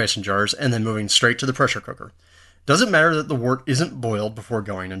 transferring your mason jars, and then moving straight to the pressure cooker. Doesn't matter that the wort isn't boiled before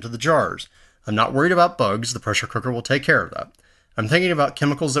going into the jars. I'm not worried about bugs. The pressure cooker will take care of that. I'm thinking about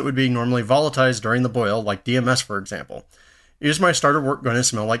chemicals that would be normally volatilized during the boil, like DMS, for example. Is my starter wort going to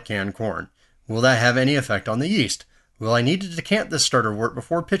smell like canned corn? Will that have any effect on the yeast? Will I need to decant this starter wort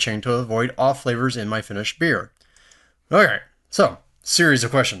before pitching to avoid off flavors in my finished beer? Okay, so, series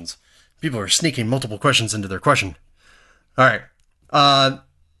of questions. People are sneaking multiple questions into their question. Alright.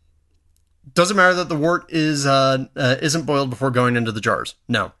 Does it matter that the wort isn't boiled before going into the jars?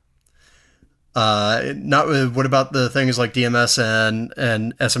 No. What about the things like DMS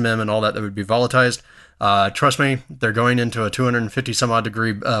and SMM and all that would be volatilized? Trust me, they're going into a 250 some odd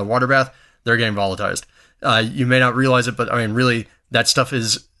degree water bath. They're getting volatilized. You may not realize it, but I mean, really, that stuff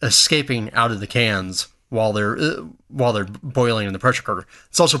is escaping out of the cans while they're boiling in the pressure cooker.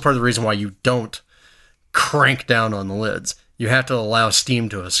 It's also part of the reason why you don't crank down on the lids. You have to allow steam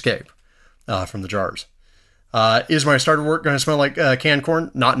to escape from the jars. Is my starter wort going to smell like canned corn?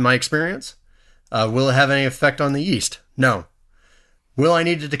 Not in my experience. Will it have any effect on the yeast? No. Will I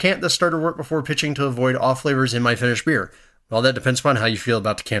need to decant the starter wort before pitching to avoid off flavors in my finished beer? Well, that depends upon how you feel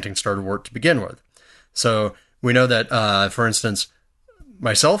about decanting starter wort to begin with. So we know that, for instance,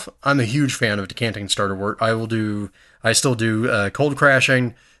 myself, I'm a huge fan of decanting starter wort. I still do cold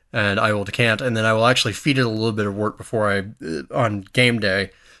crashing, and I will decant, and then I will actually feed it a little bit of wort before on game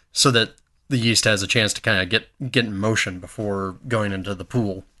day, so that the yeast has a chance to kind of get in motion before going into the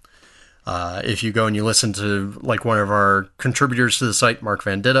pool. If you go and you listen to like one of our contributors to the site, Mark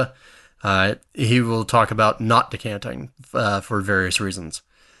Vandetta, he will talk about not decanting for various reasons.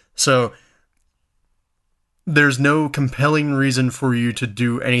 So there's no compelling reason for you to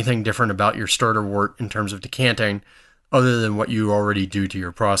do anything different about your starter wort in terms of decanting other than what you already do to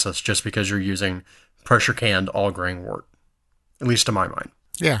your process just because you're using pressure canned all grain wort, at least to my mind.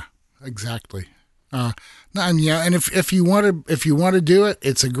 Yeah, exactly. And if you want to do it,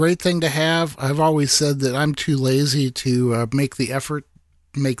 it's a great thing to have. I've always said that I'm too lazy to make the effort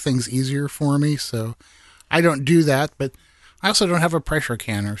make things easier for me. So I don't do that, but I also don't have a pressure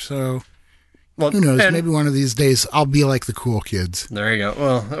canner. So who knows? Maybe one of these days I'll be like the cool kids. There you go.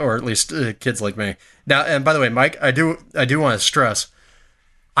 Well, or at least kids like me. Now, and by the way, Mike, I do want to stress,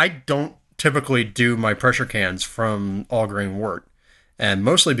 I don't typically do my pressure cans from all grain wort, and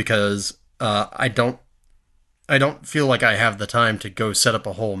mostly because I don't feel like I have the time to go set up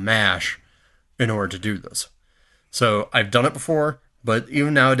a whole mash in order to do this. So I've done it before, but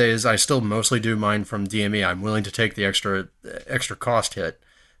even nowadays, I still mostly do mine from DME. I'm willing to take the extra cost hit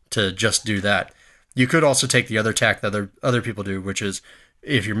to just do that. You could also take the other tack that other people do, which is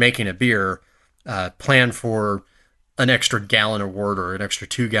if you're making a beer, plan for an extra gallon of wort or an extra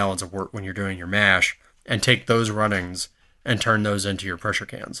 2 gallons of wort when you're doing your mash, and take those runnings and turn those into your pressure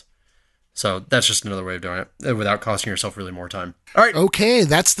cans. So that's just another way of doing it without costing yourself really more time. All right. Okay,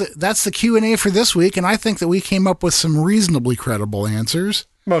 that's the Q&A for this week, and I think that we came up with some reasonably credible answers.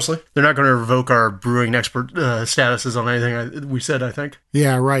 Mostly. They're not going to revoke our brewing expert statuses on anything we said, I think.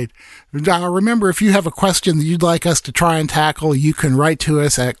 Yeah, right. Remember, if you have a question that you'd like us to try and tackle, you can write to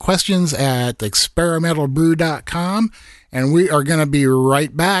us at questions@experimentalbrew.com, and we are going to be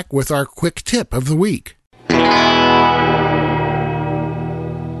right back with our quick tip of the week.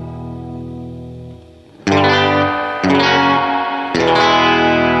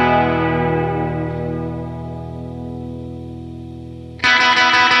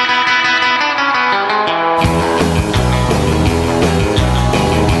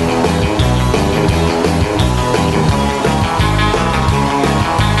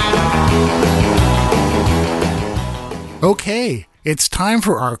 Okay, it's time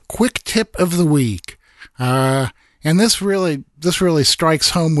for our quick tip of the week. And this really strikes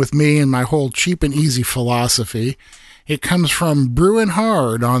home with me and my whole cheap and easy philosophy. It comes from Brewin'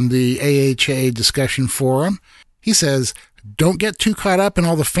 Hard on the AHA discussion forum. He says, don't get too caught up in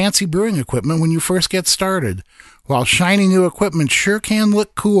all the fancy brewing equipment when you first get started. While shiny new equipment sure can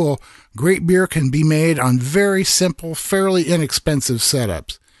look cool, great beer can be made on very simple, fairly inexpensive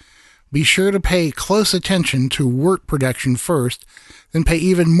setups. Be sure to pay close attention to wort production first, then pay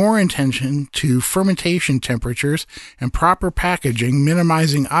even more attention to fermentation temperatures and proper packaging,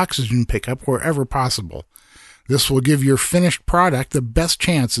 minimizing oxygen pickup wherever possible. This will give your finished product the best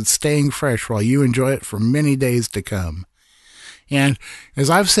chance at staying fresh while you enjoy it for many days to come. And as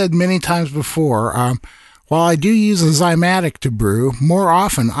I've said many times before, while I do use a Zymatic to brew, more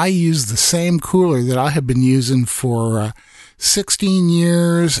often I use the same cooler that I have been using for 16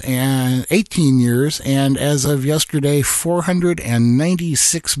 years and 18 years, and as of yesterday,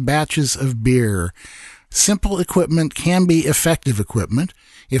 496 batches of beer. Simple equipment can be effective equipment.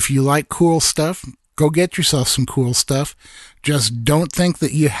 If you like cool stuff, go get yourself some cool stuff. Just don't think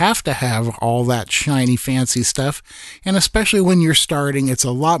that you have to have all that shiny, fancy stuff. And especially when you're starting, it's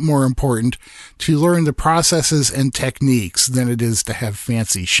a lot more important to learn the processes and techniques than it is to have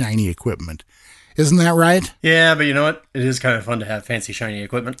fancy, shiny equipment. Isn't that right? Yeah, but you know what? It is kind of fun to have fancy, shiny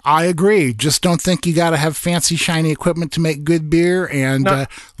equipment. I agree. Just don't think you got to have fancy, shiny equipment to make good beer, and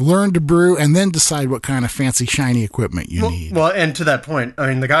learn to brew and then decide what kind of fancy, shiny equipment you need. Well, and to that point, I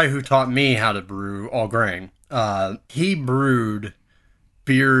mean, the guy who taught me how to brew all grain, he brewed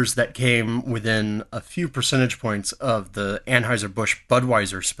beers that came within a few percentage points of the Anheuser-Busch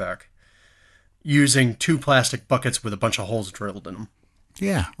Budweiser spec using 2 plastic buckets with a bunch of holes drilled in them.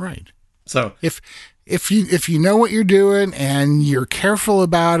 Yeah, right. So if you know what you're doing and you're careful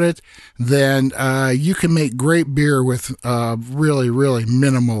about it, then you can make great beer with really, really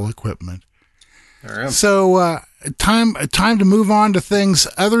minimal equipment. So time to move on to things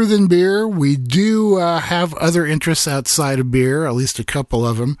other than beer. We do have other interests outside of beer, at least a couple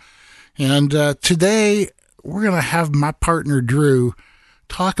of them. And today we're going to have my partner Drew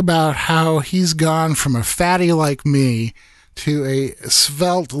talk about how he's gone from a fatty like me to a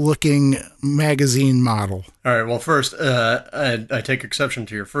svelte-looking magazine model. All right, well, first, I take exception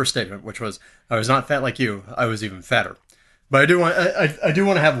to your first statement, which was, I was not fat like you, I was even fatter. But I do want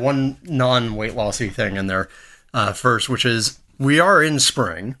to have one non-weight lossy thing in there first, which is, we are in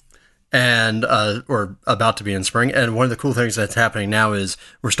spring, and or about to be in spring, and one of the cool things that's happening now is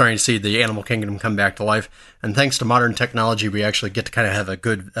we're starting to see the animal kingdom come back to life, and thanks to modern technology, we actually get to kind of have a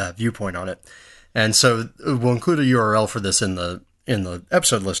good viewpoint on it. And so we'll include a URL for this in the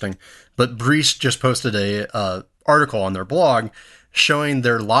episode listing. But Breeze just posted a article on their blog showing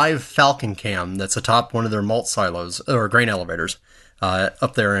their live falcon cam that's atop one of their malt silos or grain elevators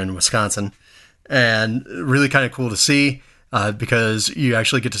up there in Wisconsin, and really kind of cool to see because you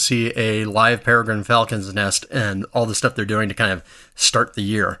actually get to see a live peregrine falcon's nest and all the stuff they're doing to kind of start the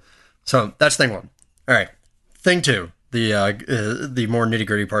year. So that's thing one. All right, thing two. the more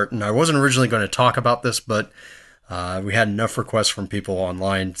nitty-gritty part, and I wasn't originally going to talk about this, but we had enough requests from people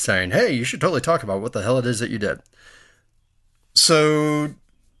online saying, hey, you should totally talk about what the hell it is that you did. So,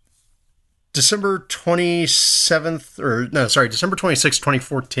 December 26th,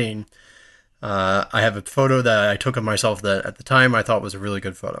 2014, I have a photo that I took of myself that at the time I thought was a really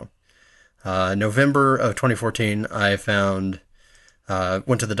good photo. November of 2014, I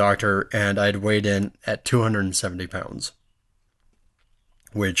went to the doctor, and I'd weighed in at 270 pounds,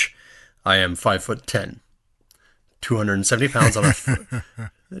 which I am 5'10". 270 pounds on a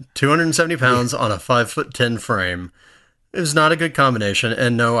 270 pounds on a 5'10" frame. It was not a good combination,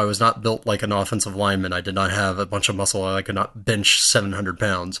 and no, I was not built like an offensive lineman. I did not have a bunch of muscle. I could not bench 700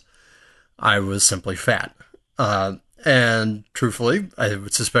 pounds. I was simply fat. And truthfully, I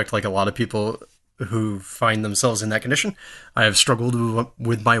would suspect, like a lot of people who find themselves in that condition, I have struggled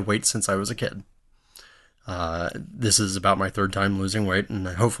with my weight since I was a kid. This is about my third time losing weight, and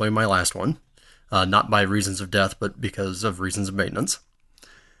hopefully my last one. Not by reasons of death, but because of reasons of maintenance.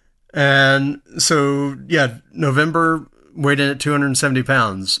 And so, yeah, November, weighed in at 270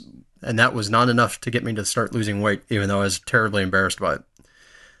 pounds, and that was not enough to get me to start losing weight, even though I was terribly embarrassed by it.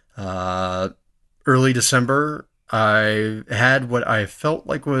 Early December, I had what I felt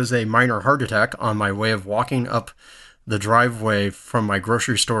like was a minor heart attack on my way of walking up the driveway from my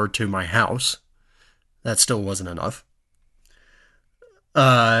grocery store to my house. That still wasn't enough.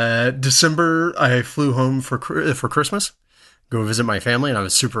 December, I flew home for Christmas, go visit my family, and I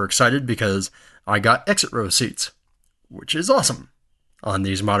was super excited because I got exit row seats, which is awesome on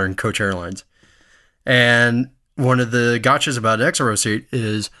these modern coach airlines. And one of the gotchas about an exit row seat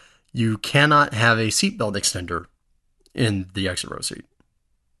is you cannot have a seatbelt extender in the exit row seat.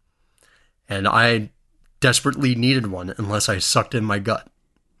 And I desperately needed one unless I sucked in my gut.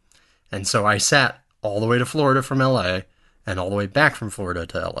 And so I sat all the way to Florida from LA and all the way back from Florida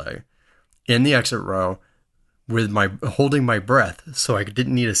to LA in the exit row with holding my breath so I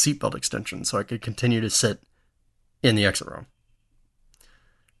didn't need a seatbelt extension, so I could continue to sit in the exit row.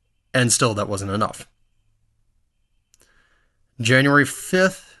 And still, that wasn't enough. January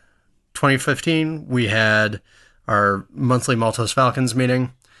 5th, 2015, we had our monthly Maltose Falcons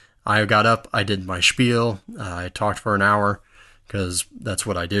meeting. I got up, I did my spiel, I talked for an hour, because that's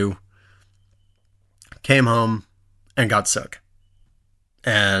what I do. Came home and got sick.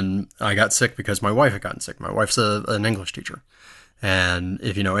 And I got sick because my wife had gotten sick. My wife's an English teacher. And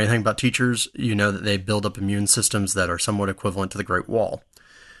if you know anything about teachers, you know that they build up immune systems that are somewhat equivalent to the Great Wall.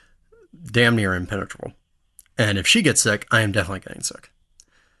 Damn near impenetrable. And if she gets sick, I am definitely getting sick.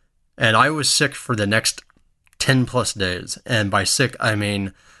 And I was sick for the next 10 plus days. And by sick, I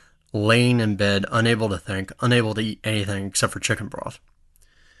mean laying in bed, unable to think, unable to eat anything except for chicken broth.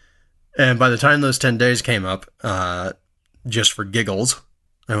 And by the time those 10 days came up, just for giggles,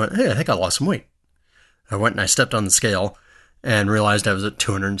 I went, hey, I think I lost some weight. I went and I stepped on the scale and realized I was at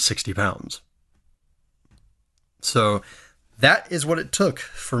 260 pounds. So that is what it took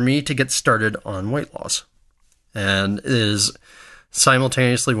for me to get started on weight loss. And it is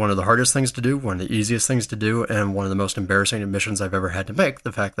simultaneously one of the hardest things to do, one of the easiest things to do, and one of the most embarrassing admissions I've ever had to make,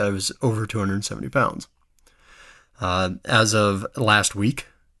 the fact that I was over 270 pounds. As of last week,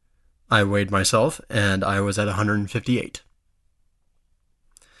 I weighed myself, and I was at 158.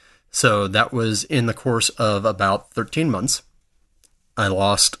 So that was in the course of about 13 months. I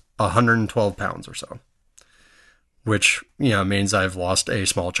lost 112 pounds or so, which, means I've lost a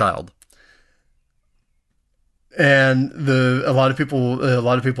small child. And a lot of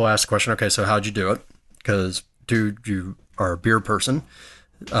people ask the question, okay, so how'd you do it? Because, dude, you are a beer person.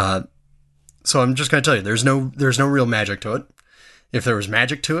 So I'm just going to tell you, there's no real magic to it. If there was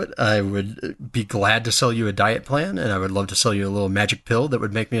magic to it, I would be glad to sell you a diet plan, and I would love to sell you a little magic pill that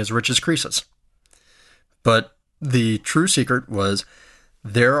would make me as rich as Croesus. But the true secret was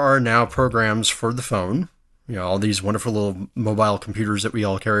there are now programs for the phone, all these wonderful little mobile computers that we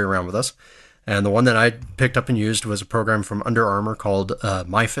all carry around with us. And the one that I picked up and used was a program from Under Armour called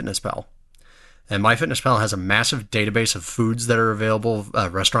MyFitnessPal. And MyFitnessPal has a massive database of foods that are available,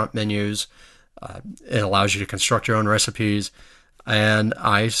 restaurant menus. It allows you to construct your own recipes. And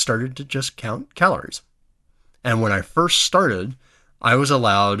I started to just count calories. And when I first started, I was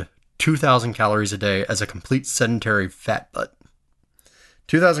allowed 2,000 calories a day as a complete sedentary fat butt.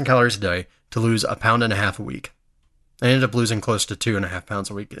 2,000 calories a day to lose 1.5 pounds a week. I ended up losing close to 2.5 pounds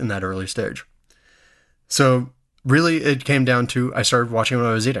a week in that early stage. So really it came down to I started watching what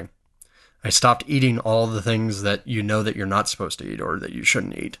I was eating. I stopped eating all the things that that you're not supposed to eat or that you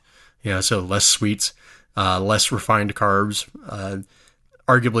shouldn't eat. So less sweets, less refined carbs,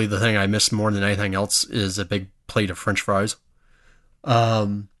 arguably the thing I miss more than anything else is a big plate of French fries.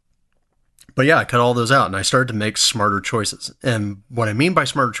 But yeah, I cut all those out and I started to make smarter choices. And what I mean by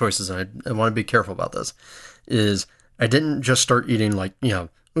smarter choices, and I want to be careful about this, is I didn't just start eating like,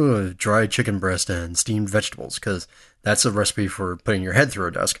 dried chicken breast and steamed vegetables, because that's a recipe for putting your head through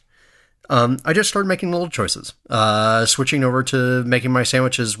a desk. I just started making little choices, switching over to making my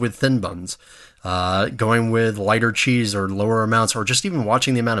sandwiches with thin buns, going with lighter cheese or lower amounts, or just even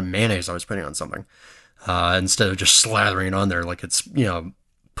watching the amount of mayonnaise I was putting on something, instead of just slathering it on there like it's,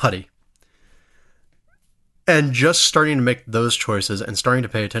 putty. And just starting to make those choices and starting to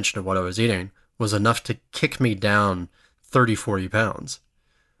pay attention to what I was eating was enough to kick me down 30, 40 pounds.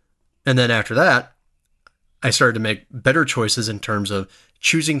 And then after that, I started to make better choices in terms of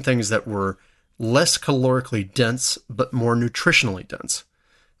choosing things that were less calorically dense, but more nutritionally dense.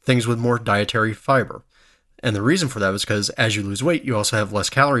 Things with more dietary fiber. And the reason for that was because as you lose weight, you also have less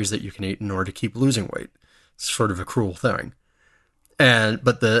calories that you can eat in order to keep losing weight. It's sort of a cruel thing.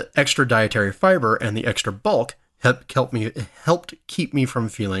 But the extra dietary fiber and the extra bulk helped keep me from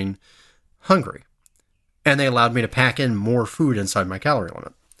feeling hungry. And they allowed me to pack in more food inside my calorie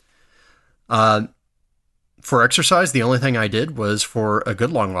limit. For exercise, the only thing I did was, for a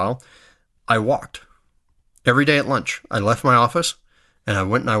good long while, I walked. Every day at lunch, I left my office and I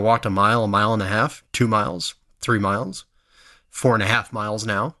went and I walked a mile and a half, 2 miles, 3 miles, 4.5 miles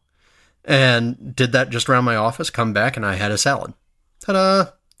now, and did that just around my office, come back, and I had a salad.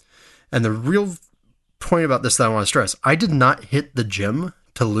 Ta-da! And the real point about this that I want to stress, I did not hit the gym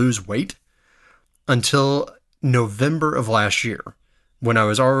to lose weight until November of last year, when I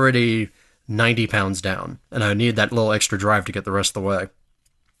was already 90 pounds down, and I needed that little extra drive to get the rest of the way.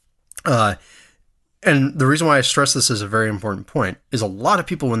 And the reason why I stress this as a very important point is a lot of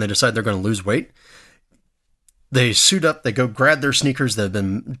people, when they decide they're going to lose weight, they suit up, they go grab their sneakers that have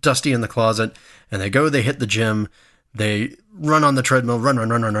been dusty in the closet, and they hit the gym, they run on the treadmill,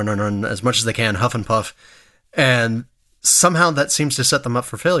 run as much as they can, huff and puff, and somehow that seems to set them up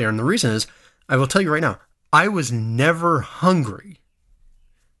for failure. And the reason is, I will tell you right now, I was never hungry.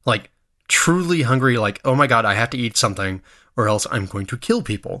 Like, truly hungry, like, oh my God, I have to eat something or else I'm going to kill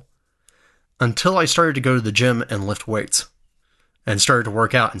people, until I started to go to the gym and lift weights and started to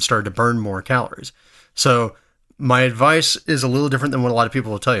work out and started to burn more calories. So my advice is a little different than what a lot of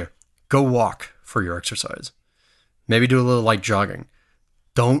people will tell you. Go walk for your exercise. Maybe do a little light jogging.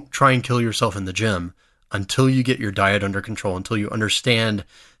 Don't try and kill yourself in the gym until you get your diet under control, until you understand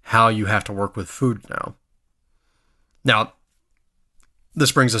how you have to work with food now. Now,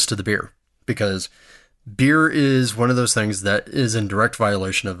 this brings us to the beer, because beer is one of those things that is in direct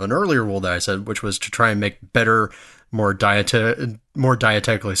violation of an earlier rule that I said, which was to try and make better, more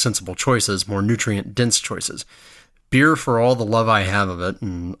dietetically sensible choices, more nutrient-dense choices. Beer, for all the love I have of it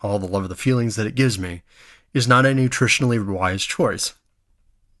and all the love of the feelings that it gives me, is not a nutritionally wise choice.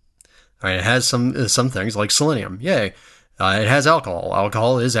 It has some things like selenium. Yay. It has alcohol.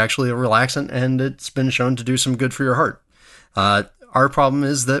 Alcohol is actually a relaxant, and it's been shown to do some good for your heart. Our problem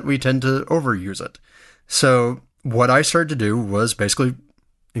is that we tend to overuse it. So what I started to do was basically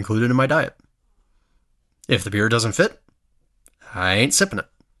include it in my diet. If the beer doesn't fit, I ain't sipping it.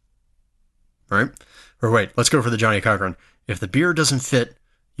 Right? Or wait, let's go for the Johnny Cochran. If the beer doesn't fit,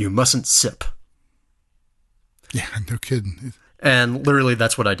 you mustn't sip. Yeah, no kidding. And literally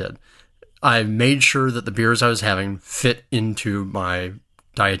that's what I did. I made sure that the beers I was having fit into my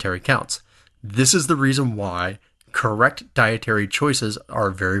dietary counts. This is the reason why correct dietary choices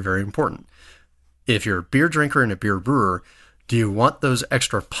are very, very important. If you're a beer drinker and a beer brewer, do you want those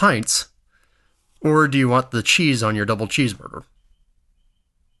extra pints, or do you want the cheese on your double cheeseburger?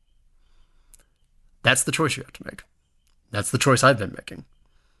 That's the choice you have to make. That's the choice I've been making.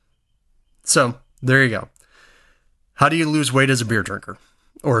 So, there you go. How do you lose weight as a beer drinker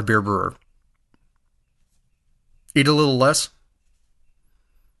or a beer brewer? Eat a little less.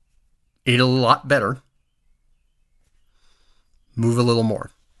 Eat a lot better. Move a little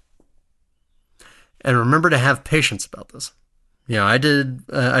more. And remember to have patience about this. You know, I did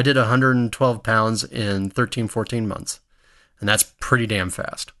 112 pounds in 13, 14 months. And that's pretty damn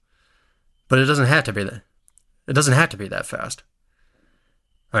fast. But it doesn't have to be that. It doesn't have to be that fast.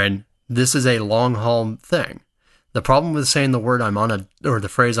 I mean, this is a long haul thing. The problem with saying the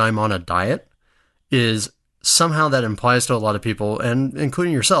phrase I'm on a diet is somehow that implies to a lot of people, and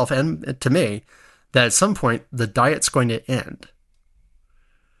including yourself and to me, that at some point the diet's going to end.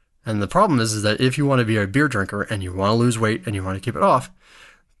 And the problem is that if you want to be a beer drinker and you want to lose weight and you want to keep it off,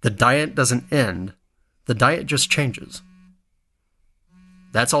 the diet doesn't end. The diet just changes.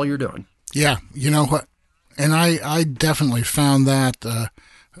 That's all you're doing. Yeah. You know what? And I definitely found that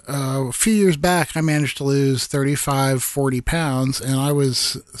a few years back, I managed to lose 35, 40 pounds, and I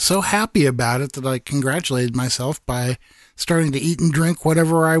was so happy about it that I congratulated myself by starting to eat and drink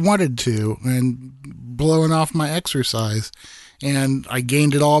whatever I wanted to and blowing off my exercise. And I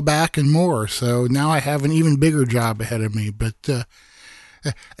gained it all back and more. So now I have an even bigger job ahead of me. But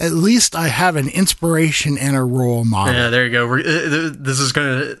at least I have an inspiration and a role model. Yeah, there you go.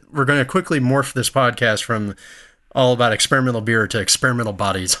 We're gonna quickly morph this podcast from all about experimental beer to experimental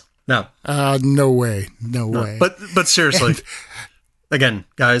bodies. No, no way. But seriously, again,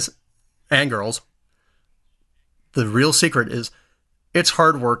 guys and girls, the real secret is it's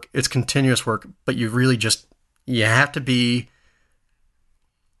hard work, it's continuous work, but you really just you have to be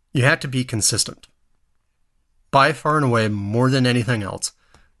consistent. By far and away, more than anything else,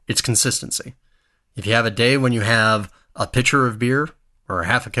 it's consistency. If you have a day when you have a pitcher of beer or a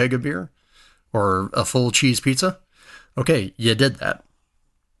half a keg of beer or a full cheese pizza, okay, you did that.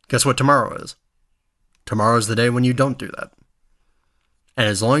 Guess what tomorrow is? Tomorrow's the day when you don't do that. And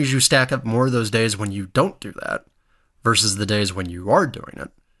as long as you stack up more of those days when you don't do that versus the days when you are doing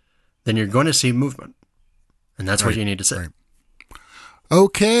it, then you're going to see movement. And that's what you need to see. Right.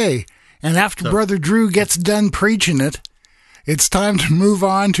 Okay. And after Brother Drew gets done preaching it, it's time to move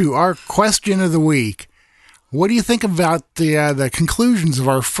on to our question of the week. What do you think about the conclusions of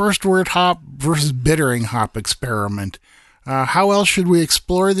our first word hop versus bittering hop experiment? How else should we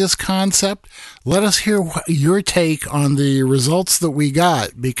explore this concept? Let us hear your take on the results that we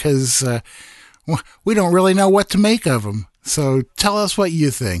got, because we don't really know what to make of them. So tell us what you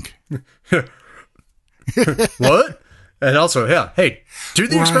think. What? And also, hey, do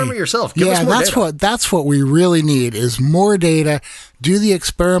the experiment yourself. Give us more data. That's what we really need is more data. Do the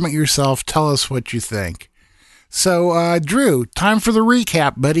experiment yourself. Tell us what you think. So, Drew, time for the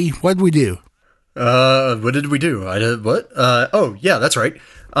recap, buddy. What'd we do? What did we do? I did what? Oh, yeah, that's right.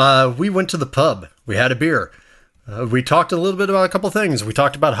 We went to the pub. We had a beer. We talked a little bit about a couple things. We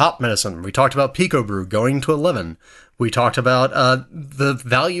talked about hop medicine. We talked about Pico Brew going to 11. We talked about the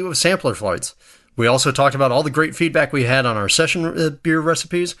value of sampler flights. We also talked about all the great feedback we had on our session beer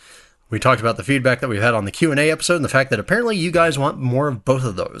recipes. We talked about the feedback that we've had on the Q&A episode and the fact that apparently you guys want more of both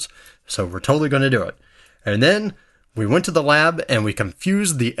of those. So we're totally going to do it. And then we went to the lab and we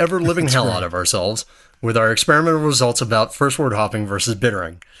confused the ever-living hell out of ourselves with our experimental results about first word hopping versus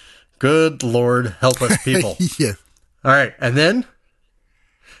bittering. Good Lord, help us, people. Yeah. All right. And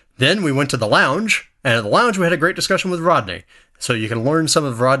then we went to the lounge, and at the lounge we had a great discussion with Rodney. So you can learn some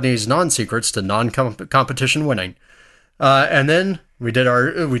of Rodney's non-secrets to non-competition winning. And then we did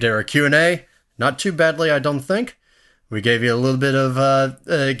our Q&A. Not too badly, I don't think. We gave you a little bit of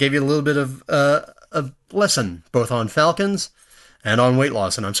a lesson both on Falcons and on weight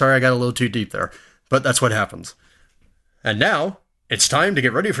loss. And I'm sorry I got a little too deep there, but that's what happens. And now it's time to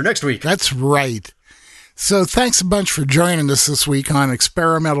get ready for next week. That's right. So thanks a bunch for joining us this week on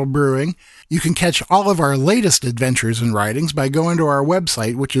Experimental Brewing. You can catch all of our latest adventures and writings by going to our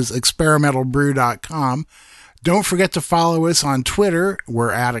website, which is experimentalbrew.com. Don't forget to follow us on Twitter.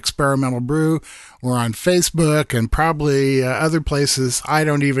 We're at Experimental Brew. We're on Facebook and probably other places I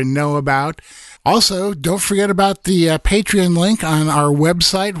don't even know about. Also, don't forget about the Patreon link on our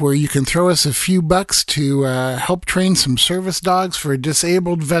website where you can throw us a few bucks to help train some service dogs for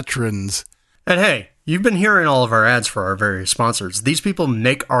disabled veterans. And hey, you've been hearing all of our ads for our various sponsors. These people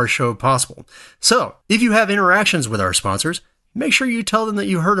make our show possible. So, if you have interactions with our sponsors, make sure you tell them that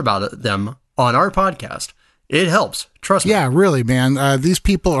you heard about them on our podcast. It helps. Trust me. Yeah, really, man. These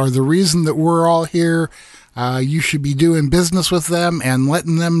people are the reason that we're all here. You should be doing business with them and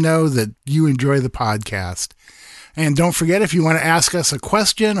letting them know that you enjoy the podcast. And don't forget, if you want to ask us a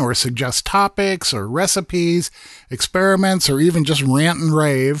question or suggest topics or recipes, experiments, or even just rant and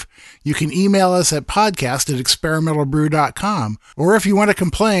rave, you can email us at podcast@experimentalbrew.com. Or if you want to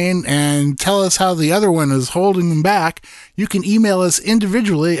complain and tell us how the other one is holding them back, you can email us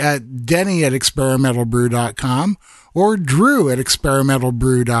individually at denny@experimentalbrew.com or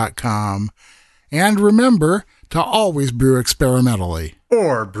drew@experimentalbrew.com. And remember to always brew experimentally.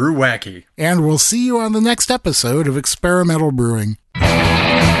 Or brew wacky. And we'll see you on the next episode of Experimental Brewing.